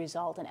that could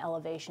result in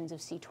elevations of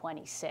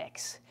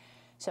C26.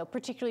 So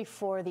particularly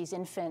for these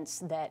infants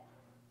that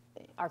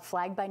are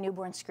flagged by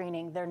newborn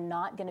screening, they're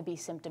not going to be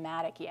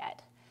symptomatic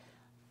yet.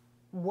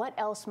 What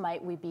else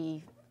might we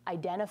be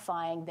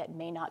identifying that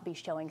may not be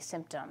showing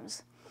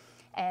symptoms?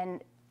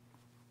 And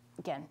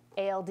again,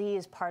 ALD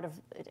is an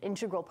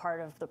integral part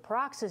of the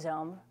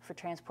peroxisome for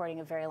transporting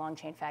a very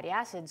long-chain fatty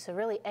acid. So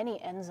really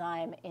any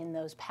enzyme in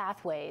those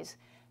pathways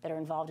that are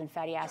involved in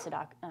fatty acid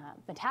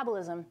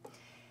metabolism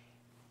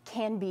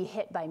can be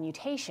hit by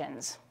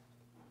mutations.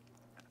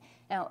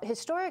 Now,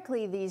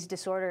 historically, these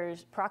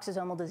disorders,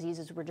 peroxisomal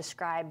diseases, were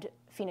described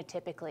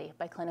phenotypically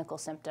by clinical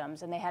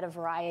symptoms, and they had a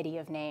variety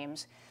of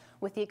names.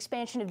 With the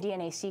expansion of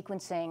DNA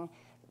sequencing,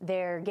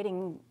 they're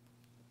getting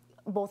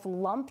both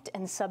lumped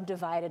and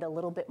subdivided a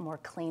little bit more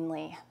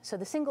cleanly. So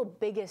the single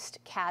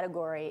biggest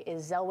category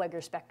is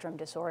Zellweger spectrum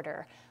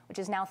disorder, which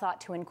is now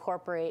thought to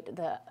incorporate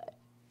the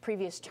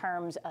previous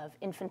terms of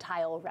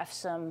infantile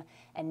refsum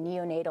and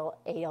neonatal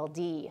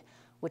ALD,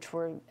 which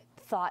were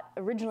thought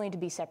originally to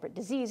be separate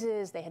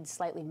diseases. They had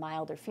slightly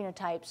milder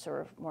phenotypes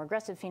or more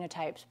aggressive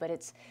phenotypes,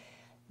 but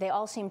they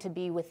all seem to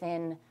be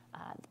within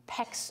the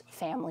PEX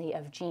family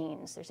of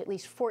genes. There's at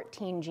least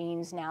 14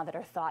 genes now that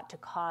are thought to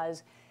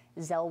cause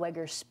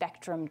Zellweger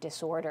spectrum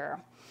disorder.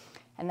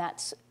 And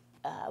that's,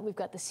 we've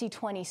got the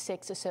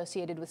C26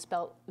 associated with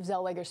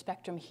Zellweger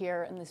spectrum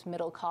here in this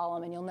middle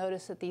column, and you'll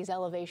notice that these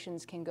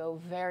elevations can go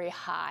very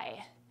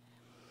high,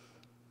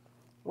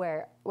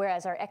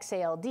 whereas our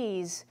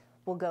X-ALDs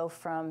will go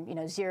from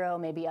 0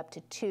 maybe up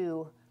to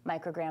 2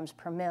 micrograms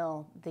per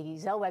mil. The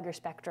Zellweger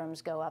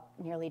spectrums go up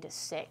nearly to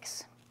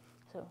 6,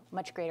 so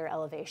much greater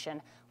elevation,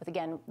 with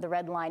again the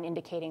red line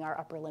indicating our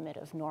upper limit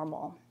of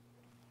normal.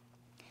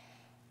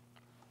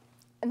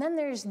 And then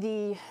there's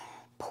the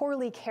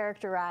poorly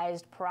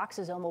characterized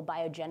peroxisomal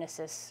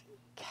biogenesis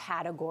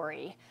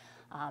category.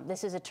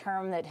 This is a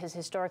term that has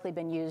historically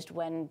been used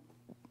when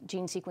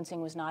gene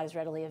sequencing was not as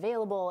readily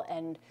available,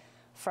 and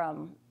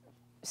from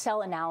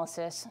cell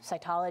analysis,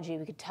 cytology,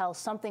 we could tell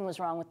something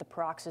was wrong with the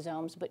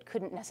peroxisomes, but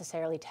couldn't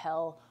necessarily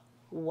tell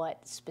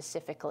what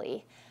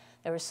specifically.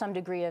 There was some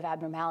degree of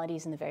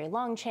abnormalities in the very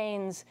long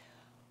chains,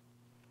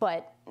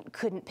 but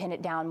couldn't pin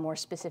it down more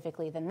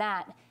specifically than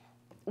that.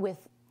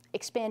 With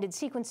expanded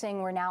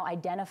sequencing, we're now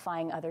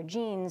identifying other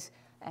genes,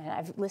 and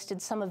I've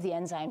listed some of the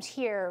enzymes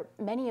here.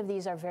 Many of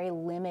these are very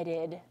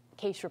limited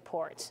case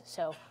reports,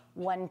 so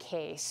 1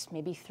 case,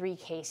 maybe 3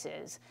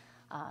 cases.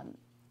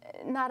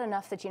 Not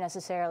enough that you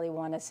necessarily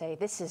want to say,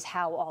 this is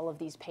how all of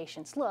these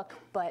patients look,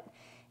 but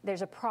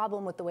there's a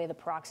problem with the way the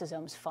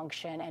peroxisomes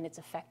function, and it's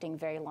affecting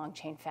very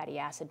long-chain fatty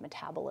acid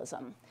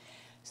metabolism.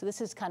 So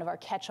this is kind of our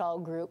catch-all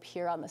group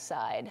here on the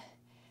side.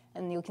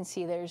 And you can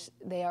see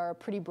they are a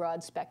pretty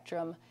broad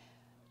spectrum.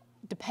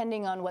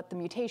 Depending on what the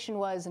mutation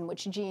was and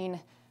which gene,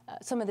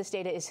 some of this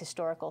data is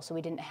historical, so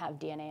we didn't have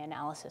DNA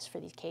analysis for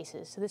these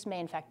cases. So this may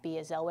in fact be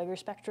a Zellweger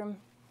spectrum,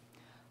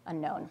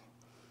 unknown.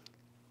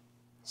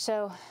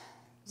 So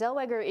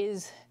Zellweger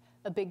is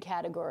a big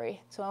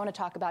category, so I want to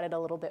talk about it a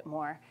little bit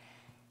more.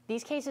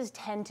 These cases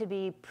tend to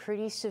be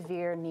pretty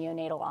severe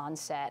neonatal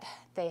onset.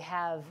 They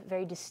have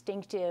very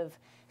distinctive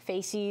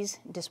facies,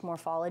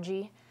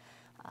 dysmorphology,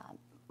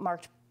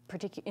 marked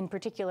in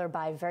particular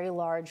by very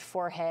large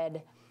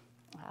forehead,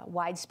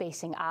 wide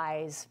spacing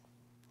eyes.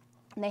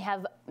 And they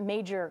have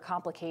major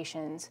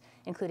complications,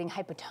 including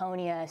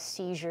hypotonia,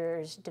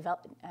 seizures,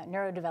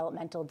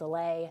 neurodevelopmental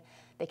delay.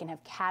 They can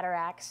have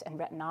cataracts and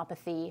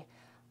retinopathy.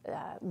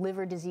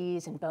 Liver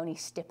disease and bony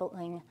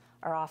stippling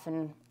are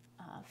often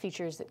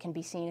features that can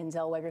be seen in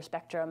Zellweger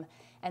spectrum.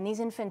 And these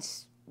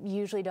infants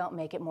usually don't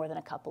make it more than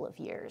a couple of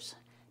years,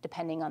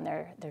 depending on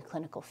their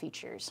clinical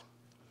features.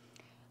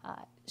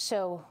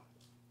 So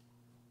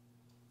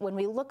when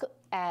we look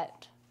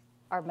at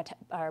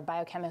our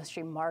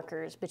biochemistry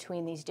markers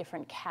between these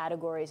different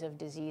categories of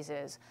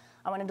diseases.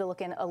 I wanted to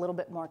look in a little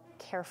bit more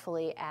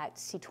carefully at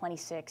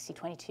C26,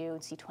 C22,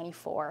 and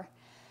C24.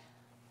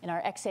 And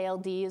our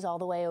X-ALD is all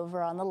the way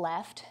over on the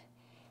left.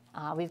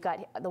 We've got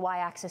the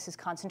y-axis is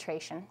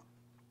concentration.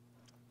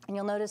 And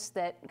you'll notice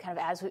that, kind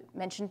of as we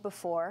mentioned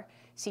before,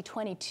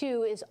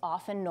 C22 is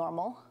often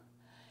normal.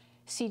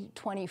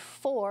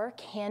 C24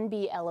 can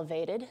be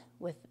elevated,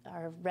 with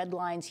our red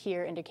lines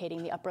here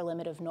indicating the upper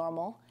limit of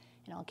normal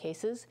in all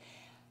cases.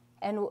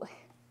 And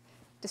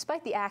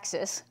despite the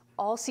axis,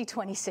 all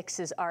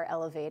C26s are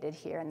elevated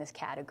here in this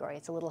category.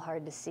 It's a little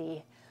hard to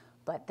see,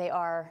 but they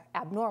are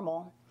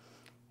abnormal.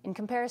 In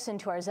comparison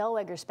to our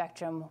Zellweger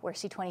spectrum, where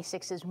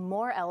C26 is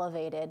more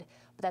elevated,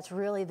 but that's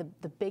really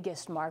the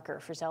biggest marker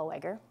for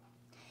Zellweger.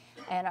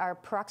 And our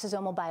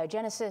peroxisomal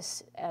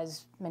biogenesis,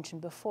 as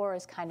mentioned before,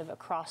 is kind of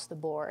across the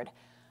board.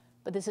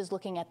 But this is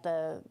looking at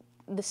the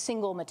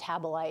single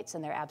metabolites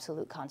and their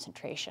absolute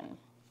concentration.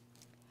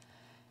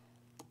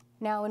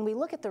 Now, when we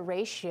look at the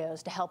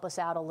ratios to help us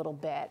out a little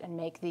bit and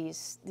make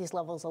these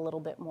levels a little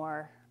bit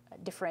more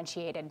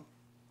differentiated,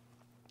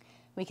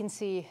 we can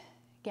see,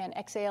 again,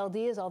 X-ALD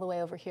is all the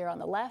way over here on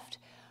the left.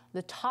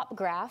 The top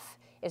graph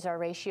is our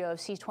ratio of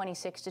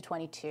C26 to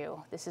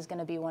 22. This is going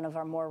to be one of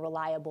our more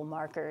reliable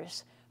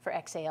markers for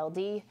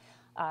X-ALD.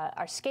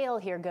 Our scale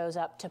here goes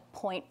up to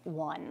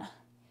 0.1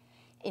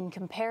 in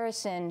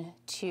comparison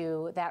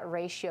to that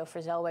ratio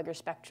for Zellweger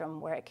spectrum,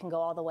 where it can go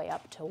all the way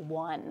up to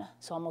 1,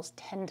 so almost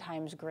 10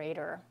 times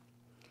greater.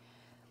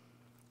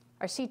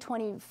 Our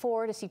C24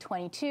 to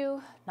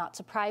C22, not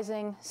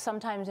surprising,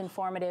 sometimes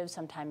informative,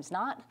 sometimes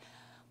not.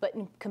 But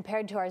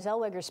compared to our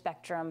Zellweger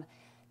spectrum,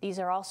 these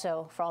are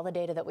also, for all the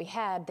data that we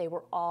had, they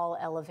were all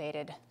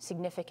elevated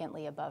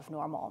significantly above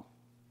normal.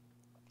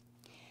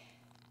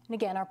 And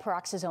again, our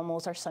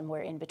peroxisomals are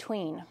somewhere in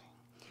between.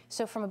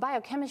 So from a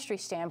biochemistry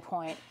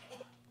standpoint,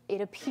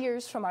 it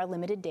appears from our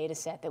limited data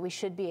set that we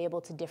should be able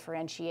to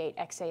differentiate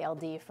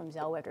X-ALD from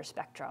Zellweger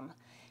spectrum.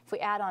 If we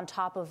add on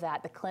top of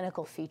that the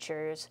clinical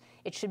features,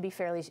 it should be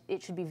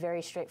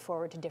very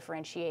straightforward to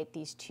differentiate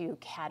these two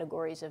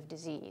categories of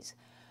disease.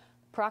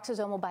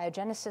 Peroxisomal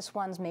biogenesis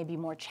ones may be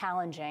more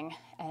challenging,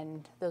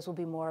 and those will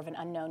be more of an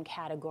unknown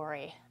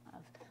category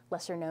of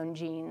lesser known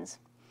genes.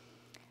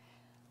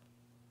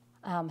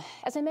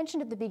 As I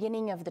mentioned at the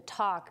beginning of the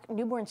talk,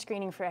 newborn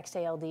screening for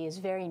X-ALD is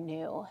very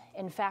new.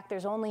 In fact,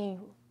 there's only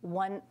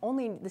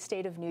the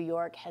state of New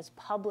York has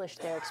published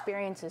their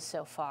experiences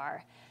so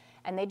far,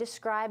 and they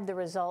described the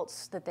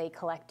results that they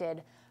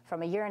collected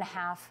from a year and a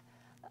half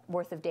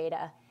worth of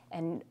data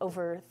and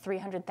over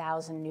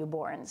 300,000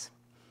 newborns.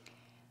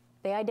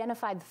 They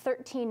identified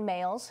 13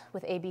 males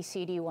with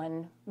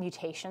ABCD1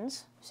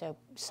 mutations, so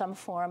some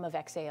form of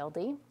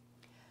X-ALD,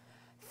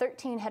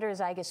 13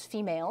 heterozygous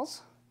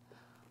females,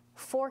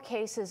 4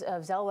 cases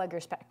of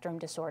Zellweger spectrum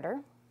disorder,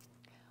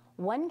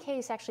 1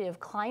 case actually of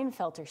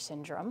Klinefelter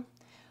syndrome.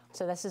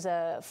 So this is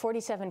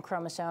 47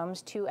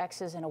 chromosomes, 2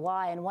 X's and a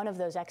Y, and one of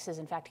those X's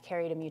in fact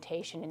carried a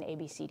mutation in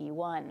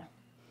ABCD1.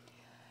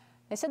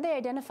 They said they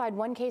identified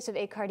 1 case of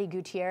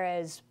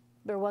Aicardi-Gutierrez.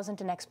 There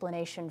wasn't an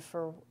explanation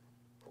for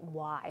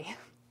why.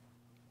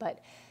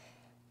 But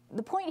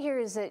the point here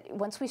is that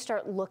once we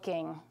start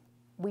looking,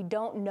 we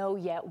don't know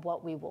yet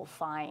what we will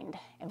find,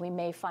 and we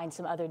may find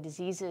some other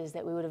diseases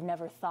that we would have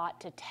never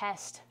thought to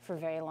test for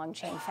very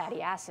long-chain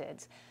fatty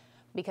acids,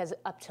 because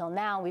up till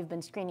now we've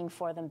been screening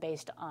for them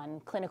based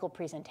on clinical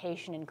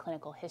presentation and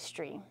clinical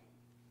history.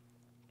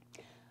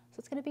 So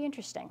it's going to be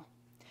interesting.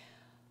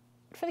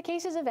 For the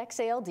cases of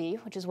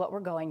X-ALD, which is what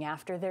we're going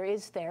after, there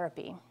is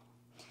therapy.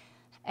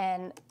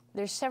 And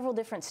there's several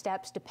different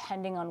steps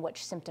depending on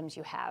which symptoms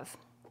you have.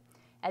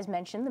 As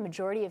mentioned, the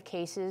majority of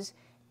cases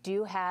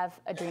do have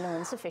adrenal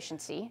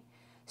insufficiency.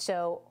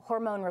 So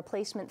hormone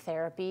replacement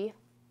therapy,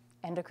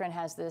 endocrine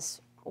has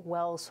this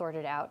well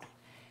sorted out.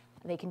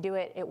 They can do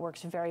it, it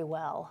works very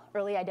well.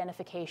 Early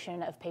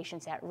identification of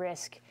patients at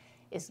risk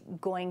is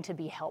going to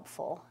be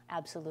helpful,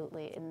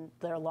 absolutely, in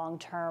their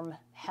long-term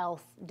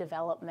health,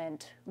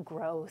 development,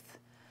 growth,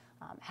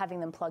 having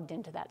them plugged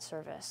into that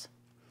service.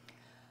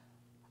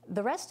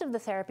 The rest of the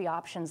therapy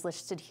options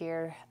listed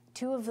here,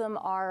 2 of them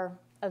are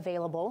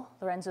available,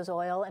 Lorenzo's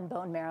oil and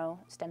bone marrow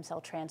stem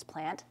cell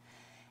transplant.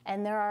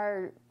 And there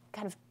are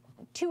kind of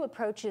 2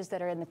 approaches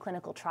that are in the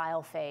clinical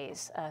trial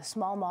phase,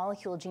 small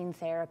molecule gene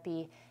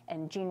therapy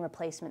and gene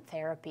replacement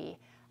therapy.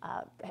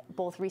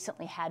 Both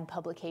recently had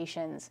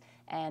publications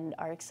and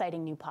are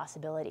exciting new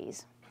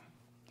possibilities.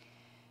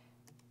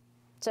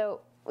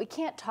 So we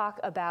can't talk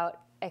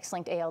about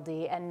X-linked ALD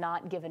and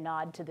not give a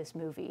nod to this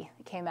movie.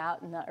 It came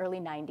out in the early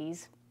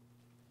 90s,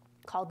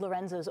 called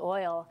Lorenzo's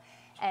Oil,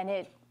 and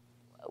it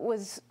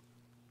was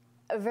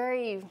a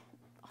very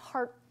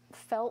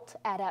heartfelt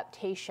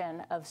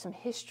adaptation of some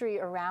history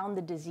around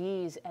the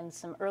disease and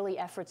some early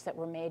efforts that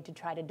were made to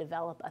try to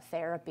develop a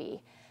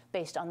therapy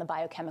based on the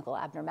biochemical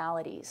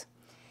abnormalities.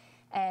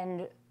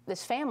 And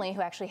this family,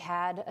 who actually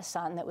had a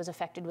son that was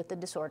affected with the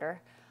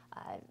disorder,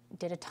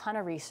 did a ton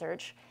of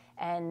research,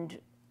 and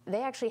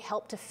they actually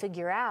helped to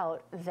figure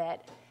out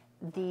that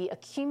the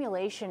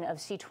accumulation of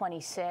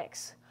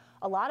C26,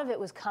 a lot of it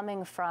was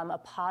coming from a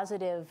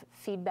positive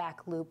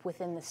feedback loop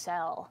within the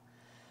cell.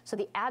 So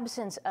the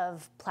absence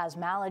of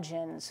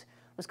plasmalogens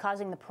was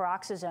causing the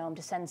peroxisome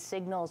to send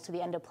signals to the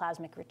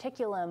endoplasmic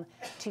reticulum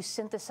to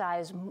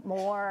synthesize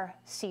more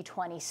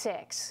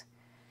C26.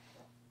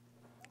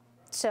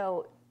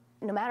 So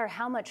no matter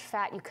how much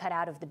fat you cut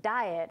out of the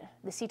diet,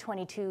 the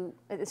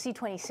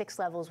C26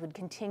 levels would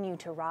continue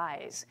to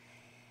rise.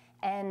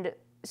 And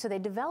so they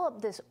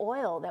developed this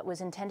oil that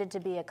was intended to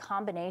be a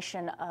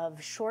combination of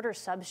shorter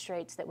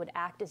substrates that would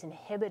act as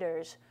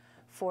inhibitors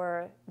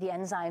for the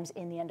enzymes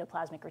in the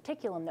endoplasmic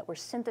reticulum that were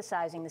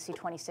synthesizing the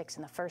C26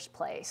 in the first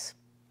place.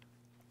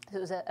 So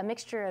it was a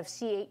mixture of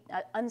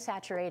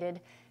unsaturated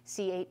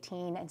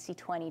C18 and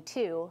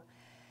C22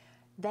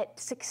 that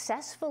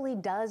successfully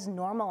does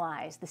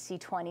normalize the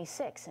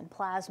C26 in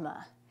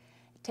plasma.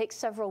 It takes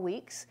several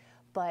weeks,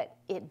 but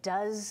it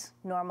does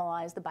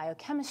normalize the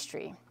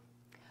biochemistry.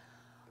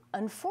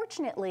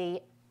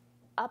 Unfortunately,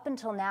 up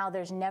until now,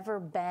 there's never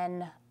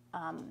been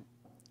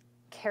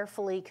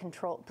carefully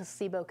controlled,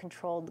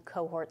 placebo-controlled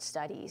cohort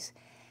studies.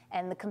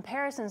 And the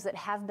comparisons that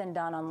have been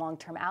done on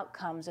long-term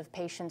outcomes of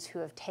patients who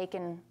have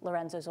taken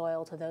Lorenzo's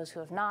oil to those who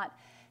have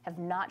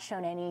not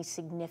shown any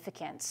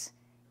significance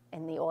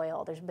in the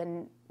oil. There's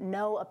been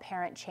no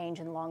apparent change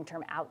in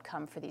long-term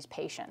outcome for these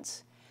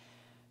patients.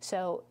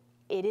 So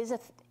it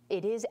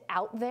is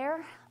out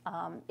there.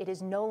 It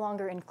is no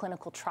longer in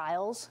clinical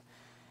trials.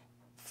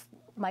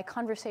 My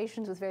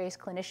conversations with various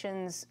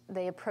clinicians,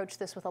 they approach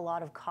this with a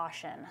lot of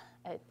caution.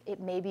 It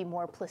may be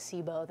more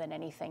placebo than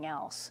anything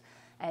else.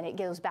 And it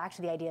goes back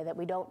to the idea that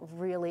we don't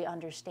really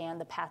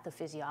understand the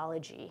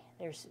pathophysiology.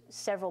 There's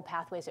several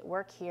pathways at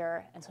work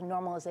here, and so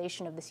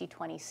normalization of the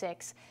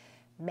C26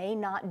 may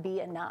not be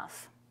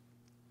enough.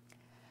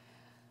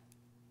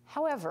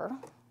 However,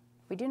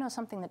 we do know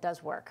something that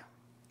does work.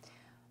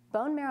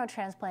 Bone marrow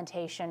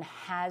transplantation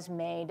has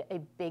made a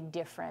big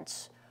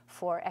difference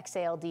for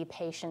X-ALD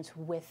patients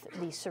with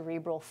the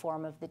cerebral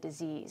form of the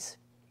disease.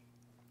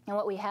 And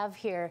what we have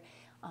here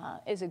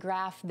is a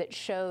graph that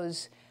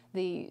shows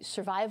the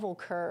survival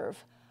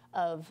curve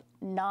of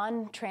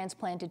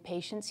non-transplanted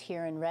patients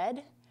here in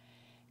red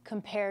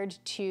compared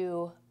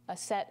to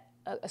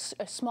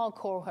a small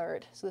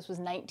cohort. So this was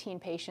 19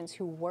 patients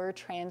who were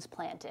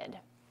transplanted.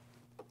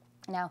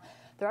 Now,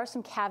 there are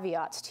some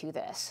caveats to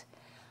this.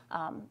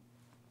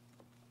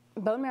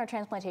 Bone marrow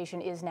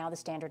transplantation is now the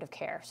standard of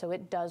care, so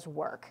it does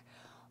work.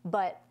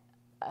 But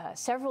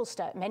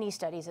many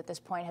studies at this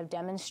point have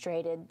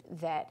demonstrated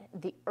that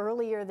the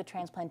earlier the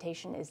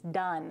transplantation is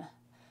done,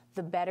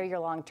 the better your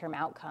long-term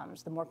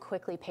outcomes, the more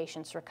quickly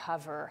patients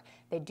recover,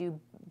 they do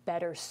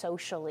better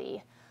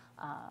socially.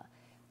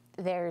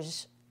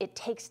 It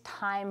takes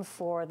time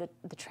for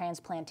the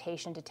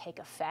transplantation to take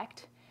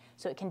effect,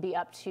 so it can be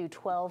up to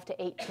 12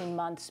 to 18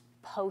 months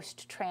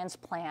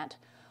post-transplant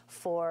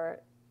for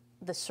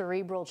the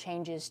cerebral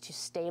changes to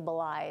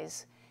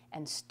stabilize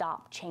and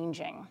stop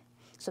changing.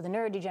 So the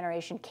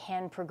neurodegeneration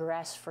can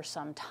progress for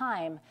some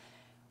time,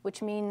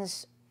 which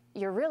means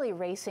you're really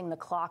racing the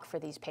clock for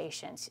these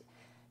patients.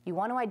 You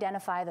want to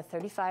identify the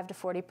 35 to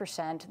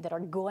 40% that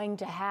are going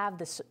to have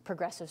this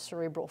progressive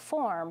cerebral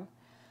form,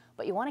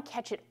 but you want to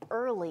catch it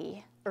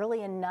early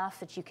enough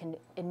that you can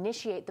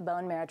initiate the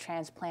bone marrow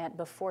transplant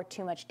before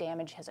too much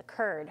damage has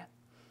occurred.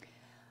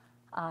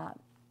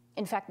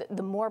 In fact,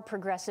 the more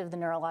progressive the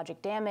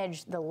neurologic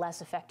damage, the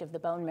less effective the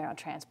bone marrow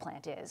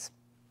transplant is.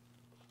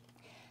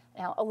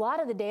 Now, a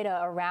lot of the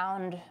data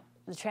around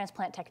the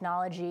transplant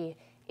technology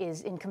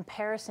is in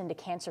comparison to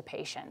cancer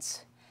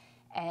patients.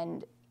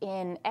 And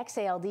in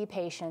X-ALD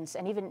patients,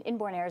 and even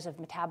inborn errors of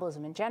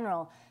metabolism in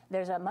general,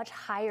 there's a much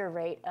higher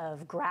rate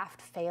of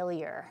graft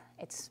failure.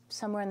 It's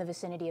somewhere in the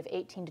vicinity of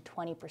 18 to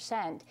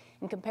 20%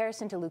 in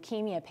comparison to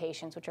leukemia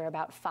patients, which are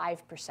about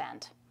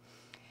 5%.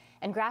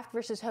 And graft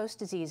versus host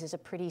disease is a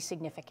pretty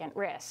significant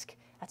risk.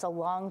 That's a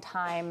long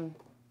time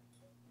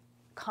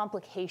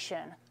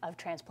complication of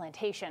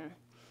transplantation.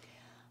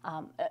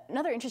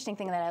 Another interesting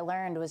thing that I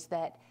learned was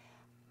that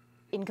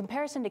in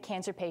comparison to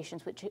cancer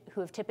patients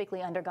who have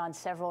typically undergone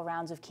several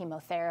rounds of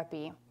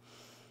chemotherapy,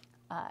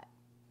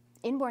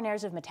 inborn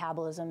errors of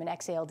metabolism, and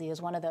X-ALD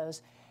is one of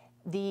those,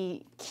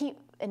 the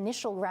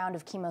initial round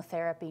of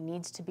chemotherapy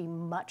needs to be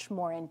much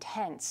more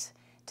intense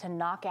to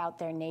knock out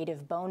their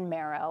native bone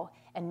marrow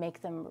and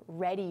make them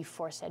ready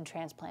for said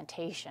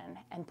transplantation.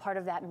 And part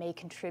of that may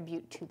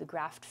contribute to the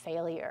graft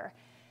failure.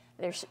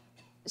 There's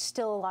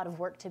still a lot of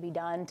work to be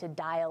done to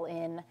dial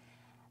in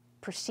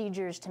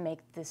procedures to make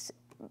this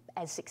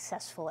as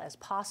successful as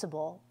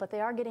possible, but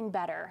they are getting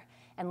better.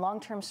 And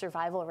long-term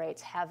survival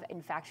rates have,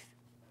 in fact,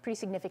 pretty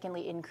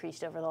significantly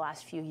increased over the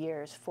last few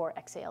years for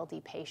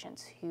X-ALD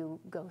patients who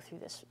go through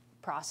this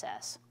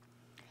process.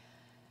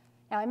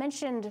 Now, I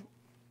mentioned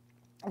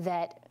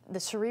that the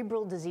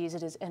cerebral disease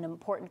is an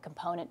important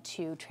component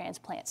to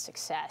transplant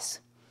success.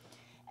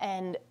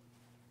 And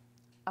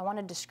I want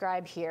to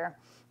describe here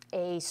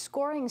a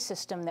scoring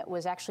system that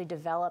was actually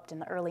developed in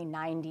the early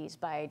 90s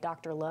by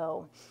Dr.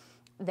 Lowe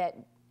that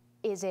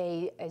is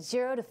a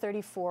 0 to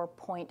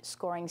 34-point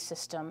scoring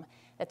system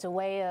that's a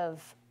way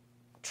of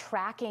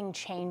tracking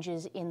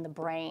changes in the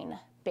brain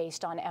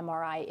based on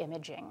MRI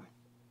imaging.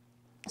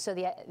 So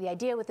the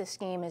idea with this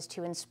scheme is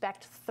to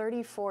inspect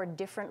 34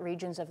 different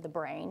regions of the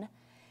brain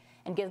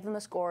and give them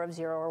a score of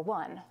 0 or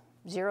 1.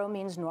 0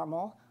 means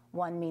normal,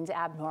 1 means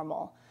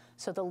abnormal.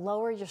 So the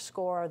lower your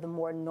score, the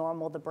more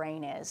normal the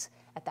brain is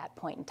at that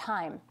point in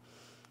time.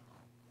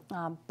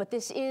 But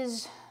this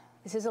is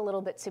a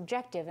little bit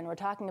subjective, and we're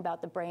talking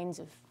about the brains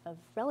of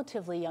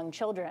relatively young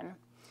children.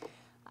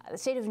 The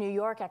state of New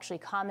York actually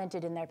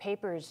commented in their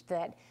papers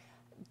that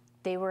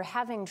they were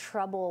having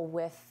trouble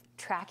with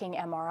tracking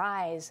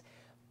MRIs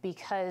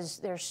because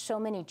there's so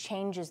many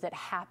changes that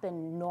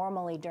happen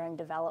normally during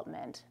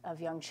development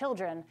of young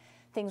children.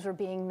 Things were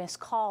being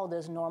miscalled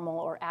as normal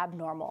or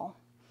abnormal.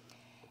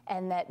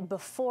 And that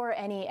before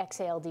any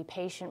X-ALD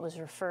patient was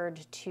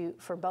referred to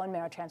for bone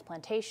marrow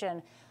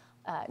transplantation,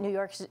 New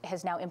York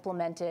has now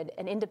implemented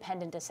an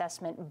independent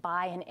assessment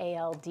by an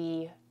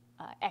ALD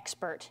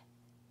expert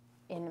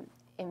in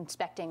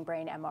inspecting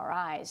brain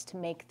MRIs to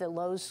make the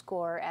Lowe's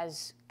score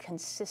as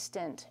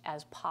consistent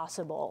as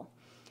possible.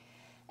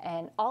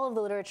 And all of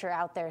the literature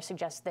out there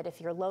suggests that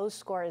if your Lowe's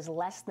score is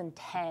less than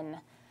 10,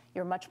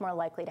 you're much more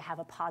likely to have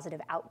a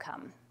positive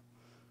outcome.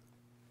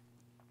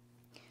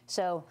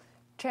 So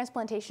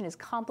transplantation is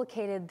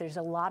complicated, there's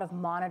a lot of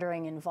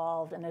monitoring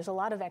involved, and there's a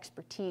lot of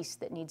expertise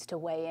that needs to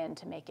weigh in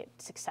to make it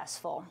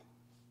successful.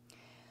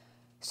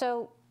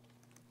 So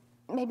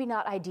maybe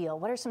not ideal.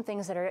 What are some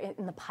things that are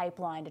in the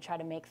pipeline to try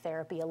to make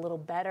therapy a little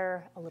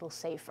better, a little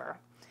safer?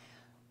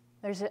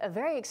 There's a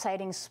very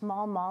exciting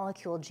small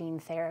molecule gene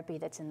therapy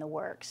that's in the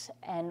works.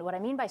 And what I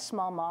mean by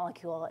small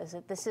molecule is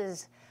that this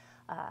is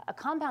a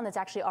compound that's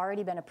actually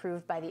already been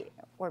approved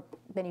or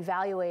been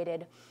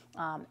evaluated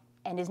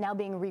and is now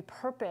being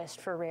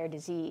repurposed for rare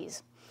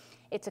disease.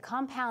 It's a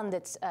compound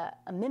that's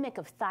a mimic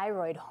of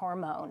thyroid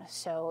hormone,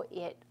 so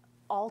it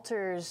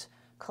alters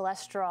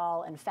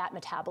cholesterol and fat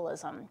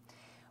metabolism.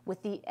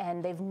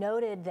 And they've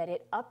noted that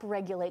it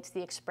upregulates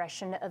the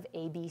expression of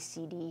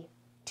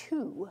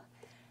ABCD2.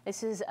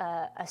 This is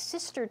a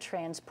sister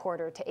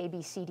transporter to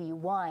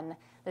ABCD1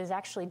 that is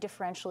actually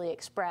differentially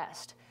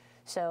expressed.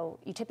 So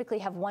you typically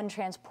have one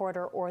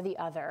transporter or the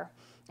other.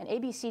 And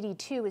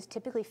ABCD2 is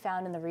typically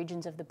found in the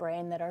regions of the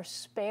brain that are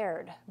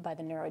spared by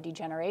the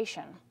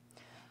neurodegeneration.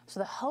 So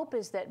the hope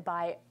is that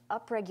by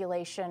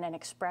upregulation and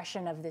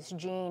expression of this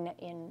gene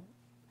in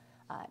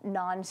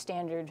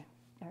non-standard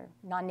or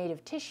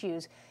non-native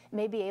tissues, it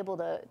may be able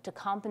to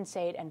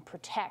compensate and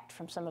protect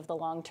from some of the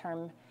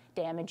long-term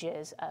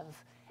damages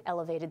of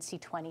elevated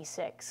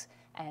C26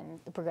 and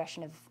the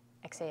progression of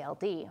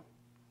X-ALD.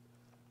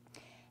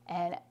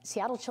 And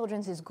Seattle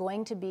Children's is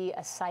going to be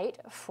a site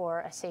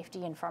for a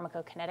safety and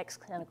pharmacokinetics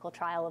clinical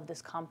trial of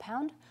this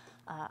compound.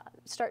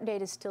 Start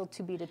date is still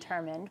to be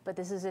determined, but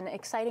this is an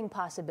exciting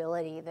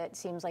possibility that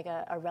seems like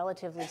a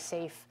relatively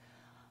safe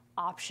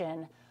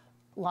option.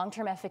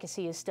 Long-term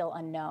efficacy is still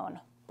unknown,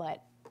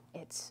 but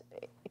it's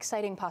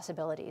exciting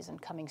possibilities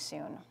and coming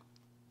soon.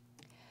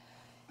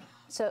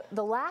 So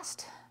the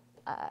last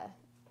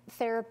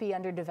therapy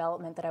under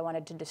development that I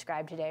wanted to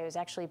describe today was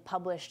actually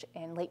published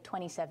in late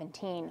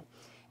 2017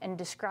 and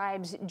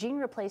describes gene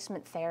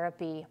replacement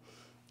therapy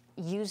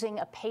using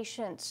a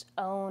patient's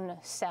own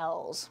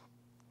cells.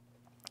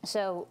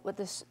 So what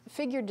this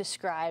figure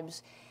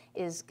describes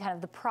is kind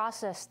of the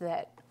process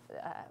that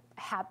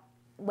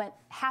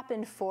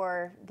happened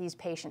for these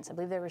patients. I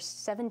believe there were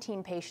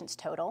 17 patients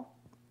total,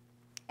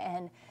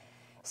 and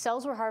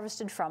cells were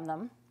harvested from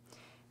them.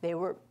 They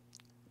were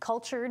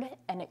cultured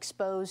and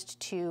exposed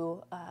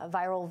to a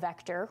viral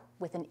vector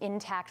with an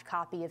intact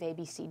copy of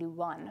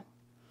ABCD1.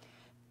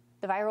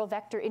 The viral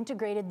vector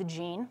integrated the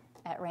gene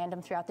at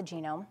random throughout the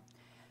genome.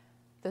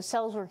 Those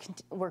cells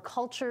were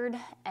cultured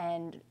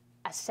and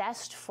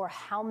assessed for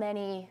how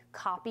many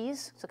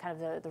copies, so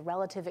kind of the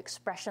relative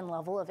expression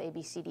level of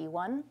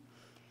ABCD1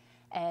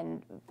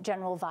 and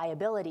general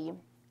viability.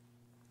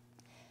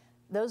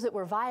 Those that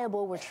were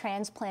viable were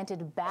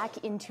transplanted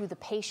back into the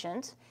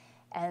patient,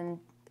 and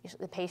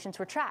the patients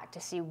were tracked to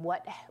see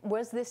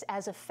was this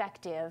as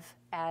effective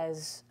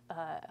as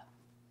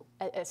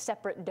a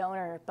separate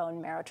donor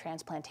bone marrow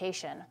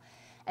transplantation.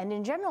 And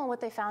in general, what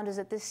they found is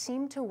that this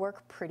seemed to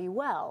work pretty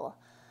well.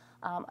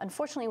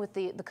 Unfortunately, with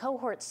the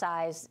cohort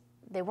size,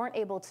 they weren't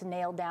able to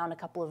nail down a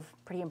couple of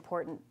pretty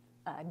important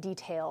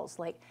details,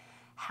 like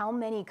how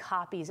many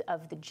copies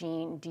of the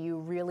gene do you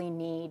really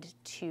need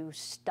to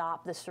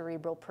stop the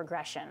cerebral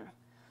progression?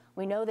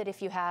 We know that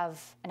if you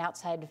have an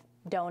outside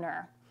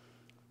donor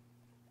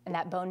and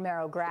that bone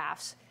marrow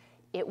grafts,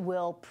 it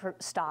will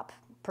stop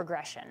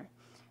progression.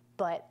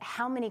 But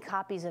how many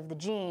copies of the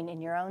gene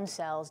in your own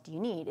cells do you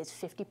need? Is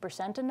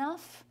 50%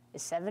 enough?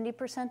 Is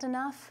 70%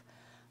 enough?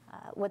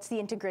 What's the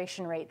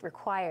integration rate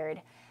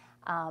required?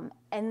 And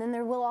then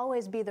there will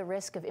always be the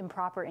risk of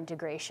improper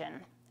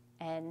integration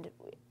and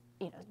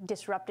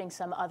disrupting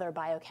some other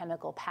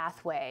biochemical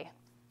pathway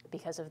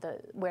because of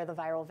where the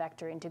viral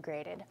vector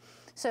integrated.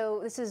 So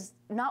this is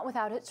not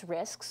without its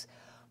risks,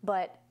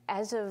 but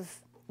as of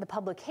the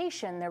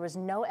publication, there was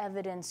no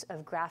evidence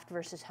of graft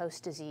versus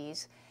host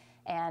disease,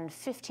 and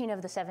 15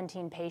 of the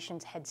 17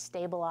 patients had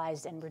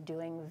stabilized and were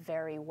doing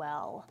very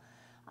well.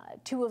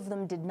 2 of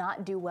them did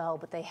not do well,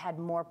 but they had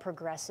more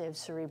progressive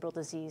cerebral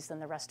disease than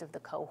the rest of the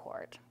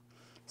cohort.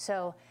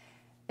 So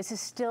this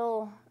is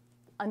still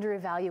under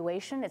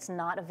evaluation. It's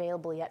not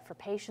available yet for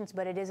patients,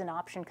 but it is an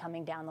option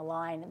coming down the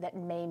line that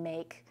may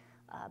make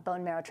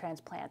bone marrow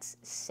transplants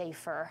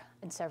safer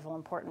in several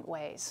important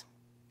ways.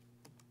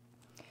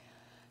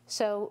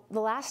 So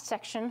the last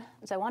section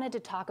is I wanted to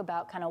talk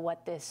about kind of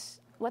what this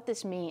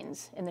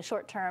means in the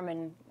short term,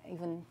 and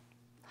even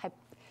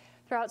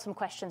throw out some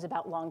questions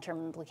about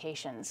long-term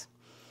implications.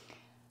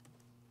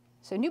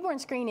 So newborn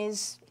screen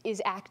is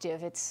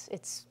active.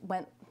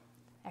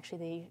 Actually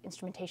the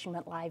instrumentation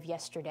went live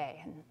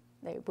yesterday, and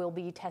they will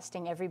be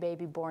testing every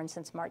baby born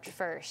since March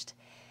 1st.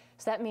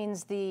 So that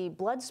means the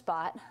blood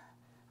spot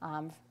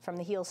from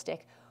the heel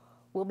stick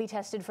will be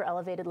tested for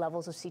elevated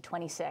levels of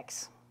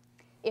C26.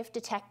 If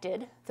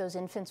detected, those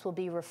infants will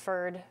be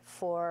referred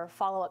for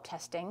follow-up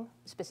testing,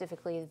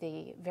 specifically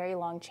the very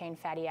long-chain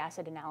fatty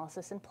acid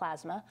analysis in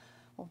plasma.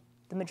 Well,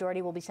 the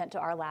majority will be sent to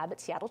our lab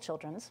at Seattle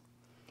Children's.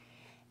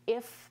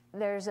 If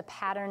there's a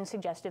pattern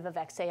suggestive of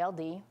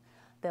X-ALD,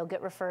 they'll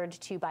get referred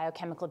to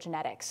biochemical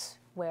genetics,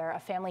 where a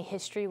family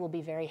history will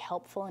be very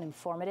helpful and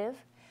informative.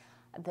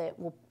 That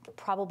will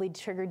probably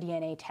trigger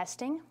DNA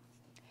testing.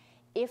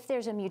 If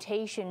there's a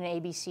mutation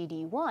in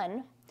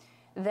ABCD1,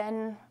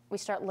 then we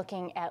start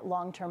looking at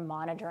long-term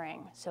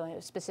monitoring. So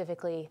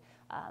specifically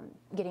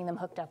getting them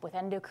hooked up with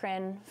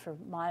endocrine for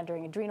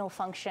monitoring adrenal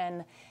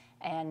function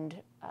and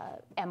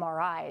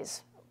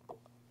MRIs,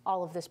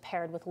 all of this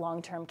paired with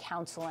long-term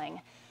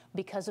counseling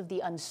because of the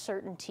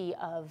uncertainty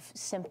of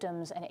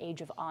symptoms and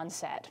age of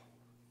onset.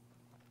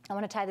 I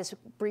want to tie this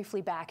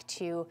briefly back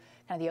to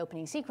kind of the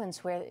opening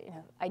sequence where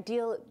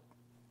ideal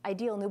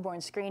newborn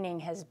screening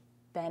has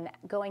been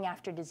going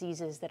after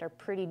diseases that are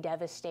pretty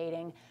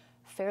devastating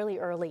fairly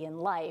early in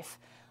life,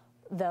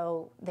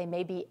 though they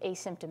may be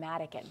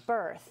asymptomatic at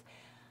birth.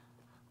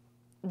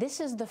 This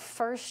is the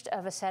first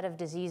of a set of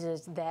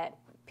diseases that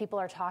people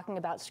are talking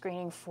about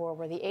screening for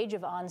where the age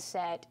of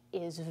onset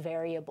is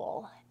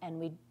variable and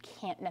we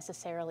can't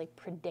necessarily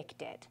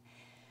predict it.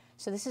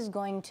 So this is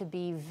going to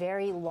be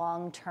very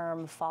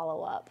long-term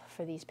follow-up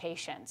for these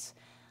patients.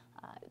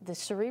 The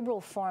cerebral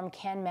form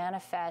can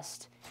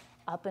manifest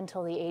up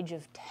until the age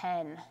of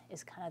 10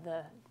 is kind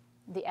of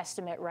the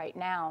estimate right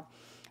now.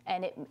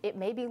 And it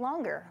may be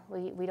longer.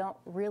 We don't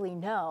really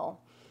know.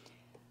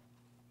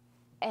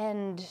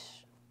 And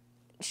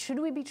should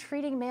we be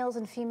treating males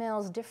and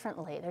females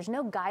differently? There's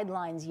no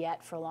guidelines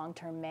yet for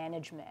long-term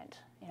management.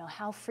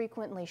 How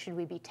frequently should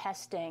we be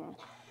testing?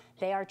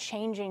 They are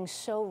changing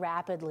so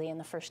rapidly in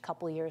the first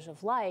couple of years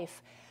of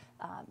life.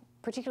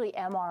 Particularly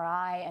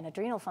MRI and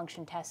adrenal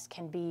function tests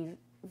can be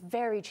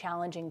very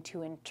challenging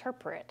to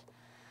interpret.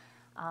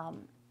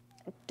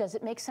 Does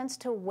it make sense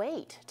to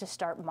wait to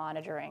start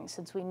monitoring,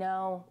 since we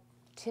know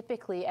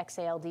typically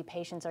X-ALD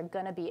patients are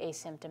going to be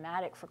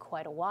asymptomatic for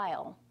quite a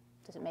while?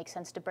 Does it make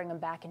sense to bring them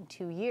back in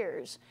 2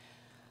 years?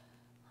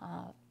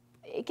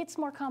 It gets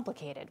more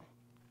complicated.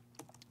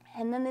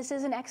 And then this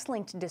is an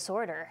X-linked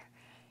disorder,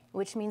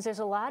 which means there's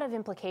a lot of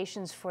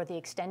implications for the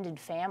extended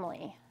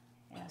family.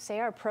 Say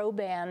our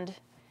proband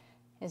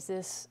is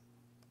this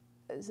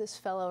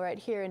fellow right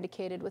here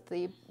indicated with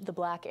the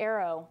black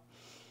arrow.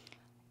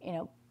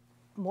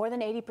 More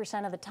than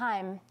 80% of the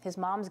time, his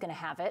mom's going to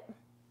have it.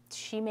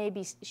 She may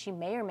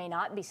or may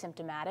not be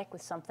symptomatic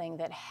with something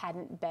that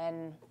hadn't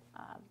been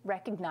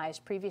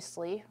recognized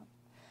previously.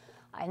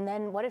 And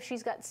then what if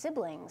she's got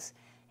siblings?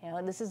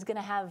 This is going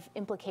to have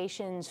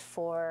implications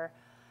for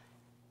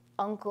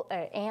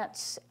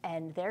aunts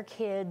and their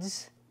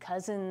kids,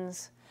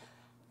 cousins.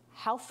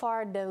 How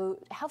far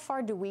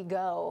do we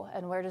go,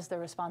 and where does the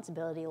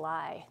responsibility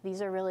lie?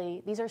 These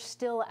are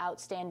still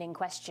outstanding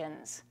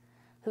questions.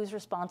 Who's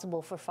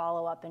responsible for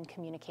follow-up and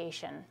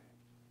communication?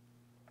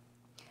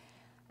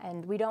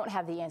 And we don't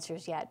have the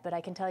answers yet, but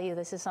I can tell you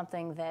this is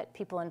something that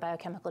people in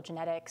biochemical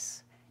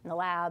genetics in the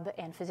lab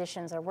and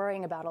physicians are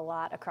worrying about a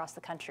lot across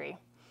the country.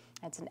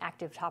 It's an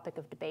active topic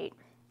of debate.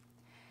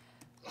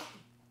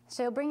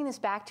 So bringing this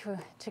back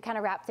to kind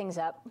of wrap things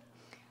up,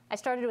 I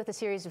started with a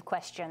series of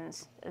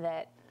questions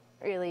that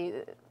really,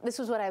 this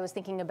was what I was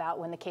thinking about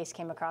when the case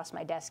came across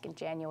my desk in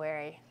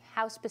January.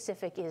 How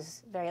specific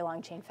is very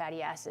long-chain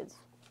fatty acids?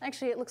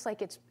 Actually, it looks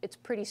like it's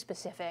pretty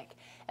specific,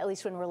 at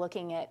least when we're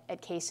looking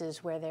at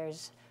cases where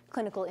there's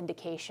clinical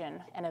indication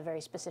and a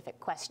very specific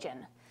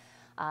question.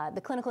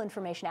 The clinical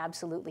information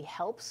absolutely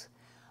helps,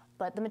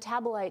 but the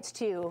metabolites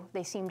too,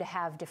 they seem to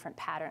have different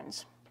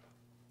patterns.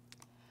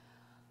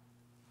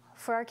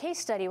 For our case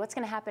study, what's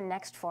going to happen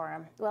next for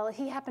him? Well,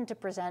 he happened to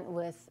present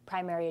with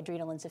primary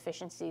adrenal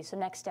insufficiency, so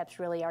next steps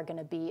really are going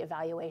to be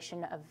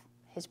evaluation of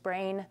his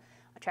brain,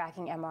 a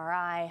tracking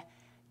MRI,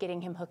 getting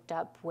him hooked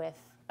up with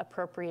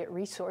appropriate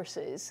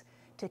resources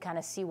to kind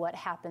of see what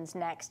happens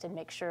next and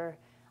make sure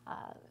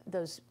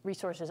those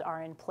resources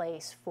are in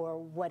place for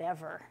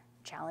whatever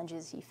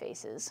challenges he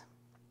faces.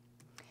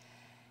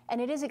 And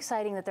it is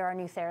exciting that there are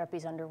new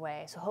therapies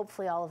underway. So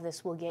hopefully all of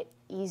this will get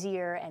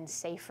easier and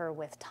safer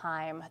with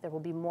time. There will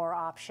be more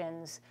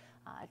options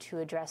to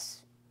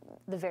address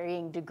the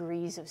varying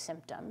degrees of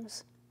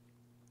symptoms.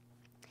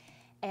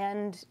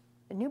 And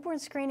newborn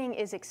screening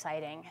is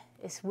exciting.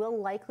 This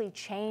will likely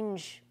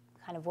change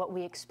kind of what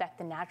we expect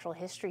the natural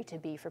history to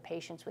be for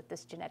patients with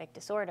this genetic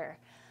disorder.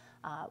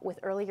 With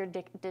earlier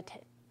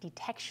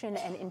detection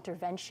and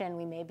intervention,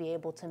 we may be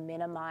able to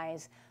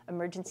minimize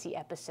emergency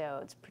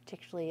episodes,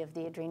 particularly of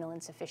the adrenal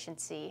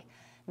insufficiency,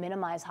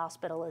 minimize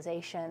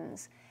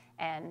hospitalizations,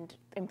 and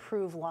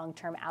improve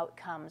long-term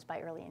outcomes by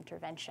early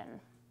intervention.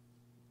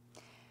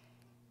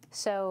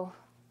 So,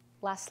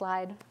 last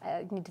slide.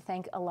 I need to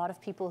thank a lot of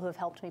people who have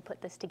helped me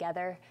put this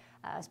together,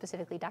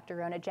 specifically Dr.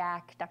 Rona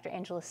Jack, Dr.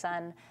 Angela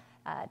Sun,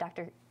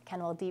 Dr.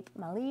 Kanwaldeep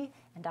Mali,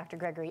 and Dr.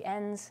 Gregory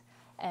Enns.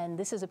 And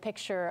this is a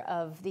picture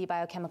of the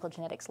biochemical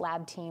genetics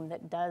lab team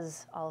that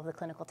does all of the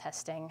clinical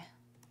testing.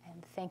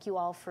 And thank you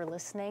all for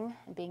listening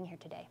and being here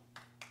today.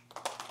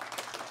 Time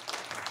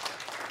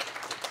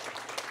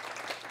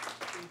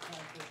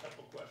for a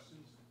couple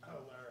questions.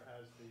 Lara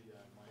has the mic.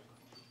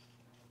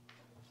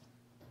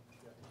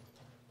 Yeah.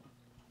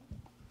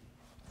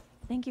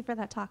 Thank you for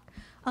that talk.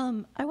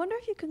 I wonder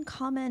if you can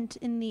comment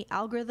in the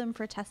algorithm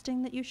for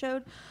testing that you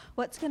showed,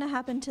 what's going to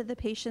happen to the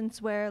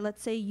patients where,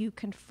 let's say, you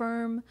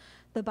confirm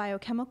the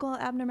biochemical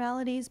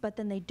abnormalities, but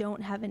then they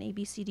don't have an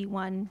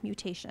ABCD1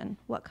 mutation?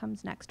 What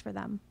comes next for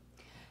them?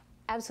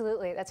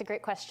 Absolutely, that's a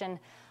great question.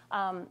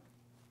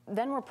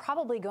 Then we're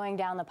probably going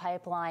down the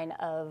pipeline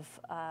of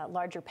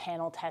larger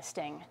panel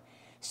testing.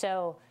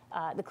 So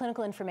the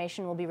clinical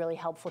information will be really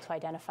helpful to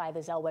identify the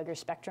Zellweger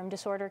spectrum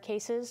disorder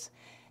cases.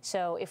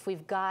 So if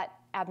we've got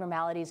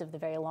abnormalities of the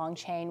very long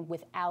chain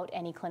without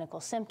any clinical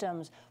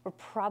symptoms, we're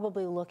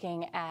probably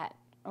looking at,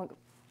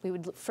 we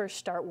would first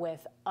start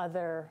with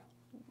other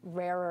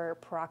rarer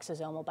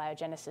peroxisomal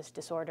biogenesis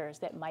disorders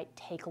that might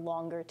take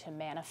longer to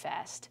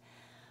manifest.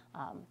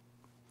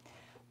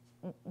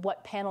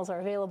 What panels are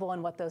available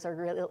and what those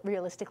are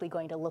realistically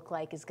going to look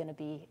like is going to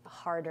be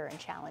harder and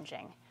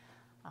challenging.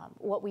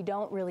 What we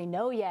don't really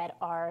know yet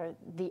are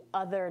the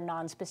other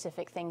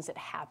non-specific things that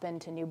happen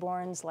to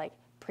newborns, like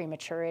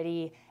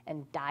prematurity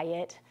and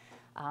diet.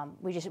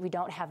 We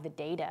don't have the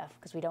data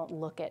because we don't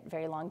look at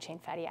very long-chain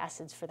fatty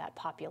acids for that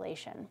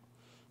population.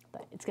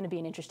 But it's going to be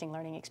an interesting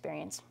learning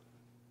experience.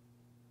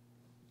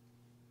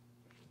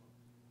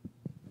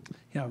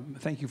 Yeah,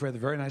 thank you for the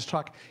very nice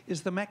talk.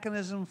 Is the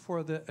mechanism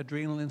for the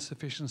adrenal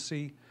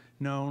insufficiency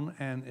known,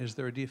 and is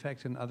there a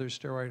defect in other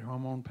steroid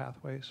hormone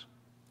pathways?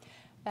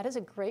 That is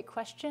a great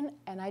question,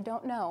 and I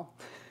don't know.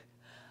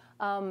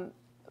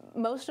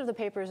 Most of the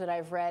papers that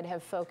I've read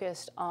have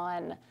focused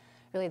on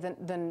really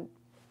the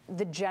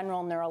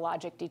general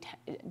neurologic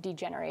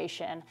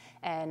degeneration,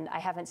 and I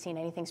haven't seen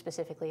anything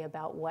specifically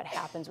about what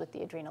happens with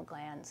the adrenal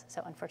glands.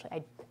 So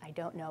unfortunately, I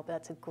don't know, but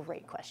that's a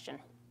great question.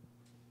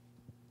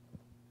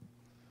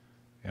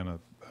 Anna,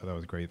 that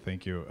was great.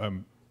 Thank you.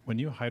 When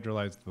you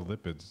hydrolyze the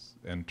lipids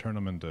and turn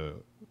them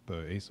into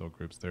the acyl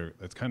groups,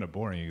 it's kind of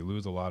boring. You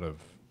lose a lot of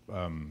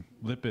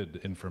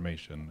lipid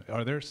information.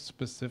 Are there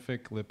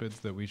specific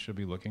lipids that we should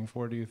be looking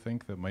for, do you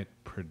think, that might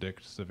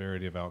predict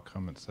severity of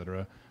outcome, et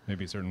cetera?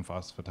 Maybe certain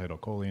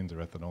phosphatidylcholines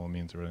or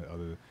ethanolamines or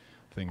other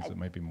things that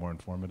might be more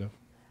informative?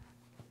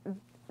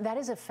 That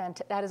is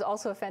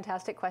also a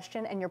fantastic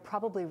question, and you're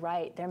probably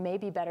right. There may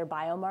be better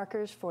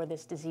biomarkers for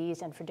this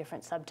disease and for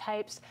different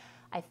subtypes.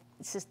 I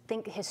just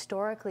think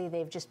historically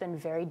they've just been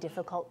very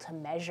difficult to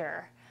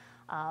measure.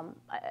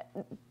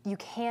 You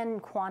can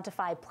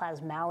quantify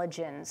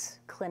plasmalogens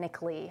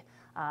clinically.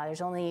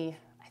 There's only,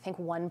 I think,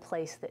 one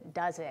place that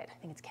does it. I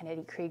think it's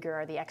Kennedy Krieger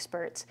are the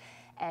experts.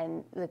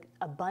 And the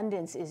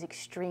abundance is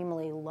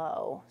extremely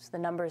low. So the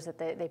numbers that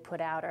they put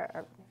out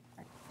are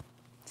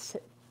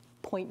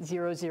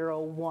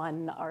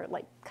 0.001 are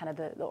like kind of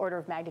the order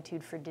of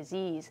magnitude for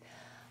disease.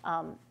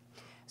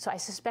 So I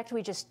suspect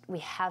we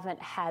haven't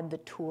had the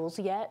tools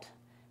yet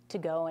to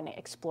go and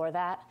explore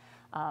that.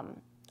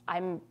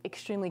 I'm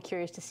extremely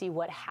curious to see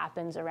what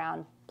happens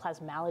around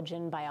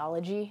plasmalogen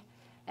biology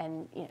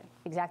and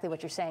exactly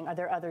what you're saying. Are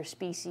there other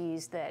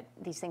species that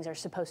these things are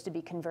supposed to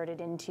be converted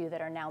into that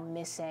are now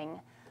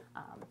missing?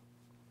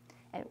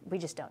 And we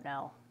just don't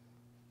know.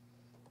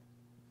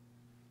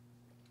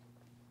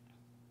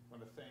 I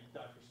want to thank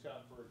Dr.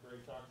 Scott for a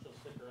great talk. She'll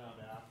stick around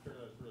after.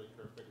 That was really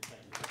perfect.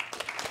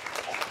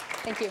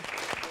 Thank you.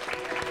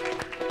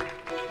 Thank you.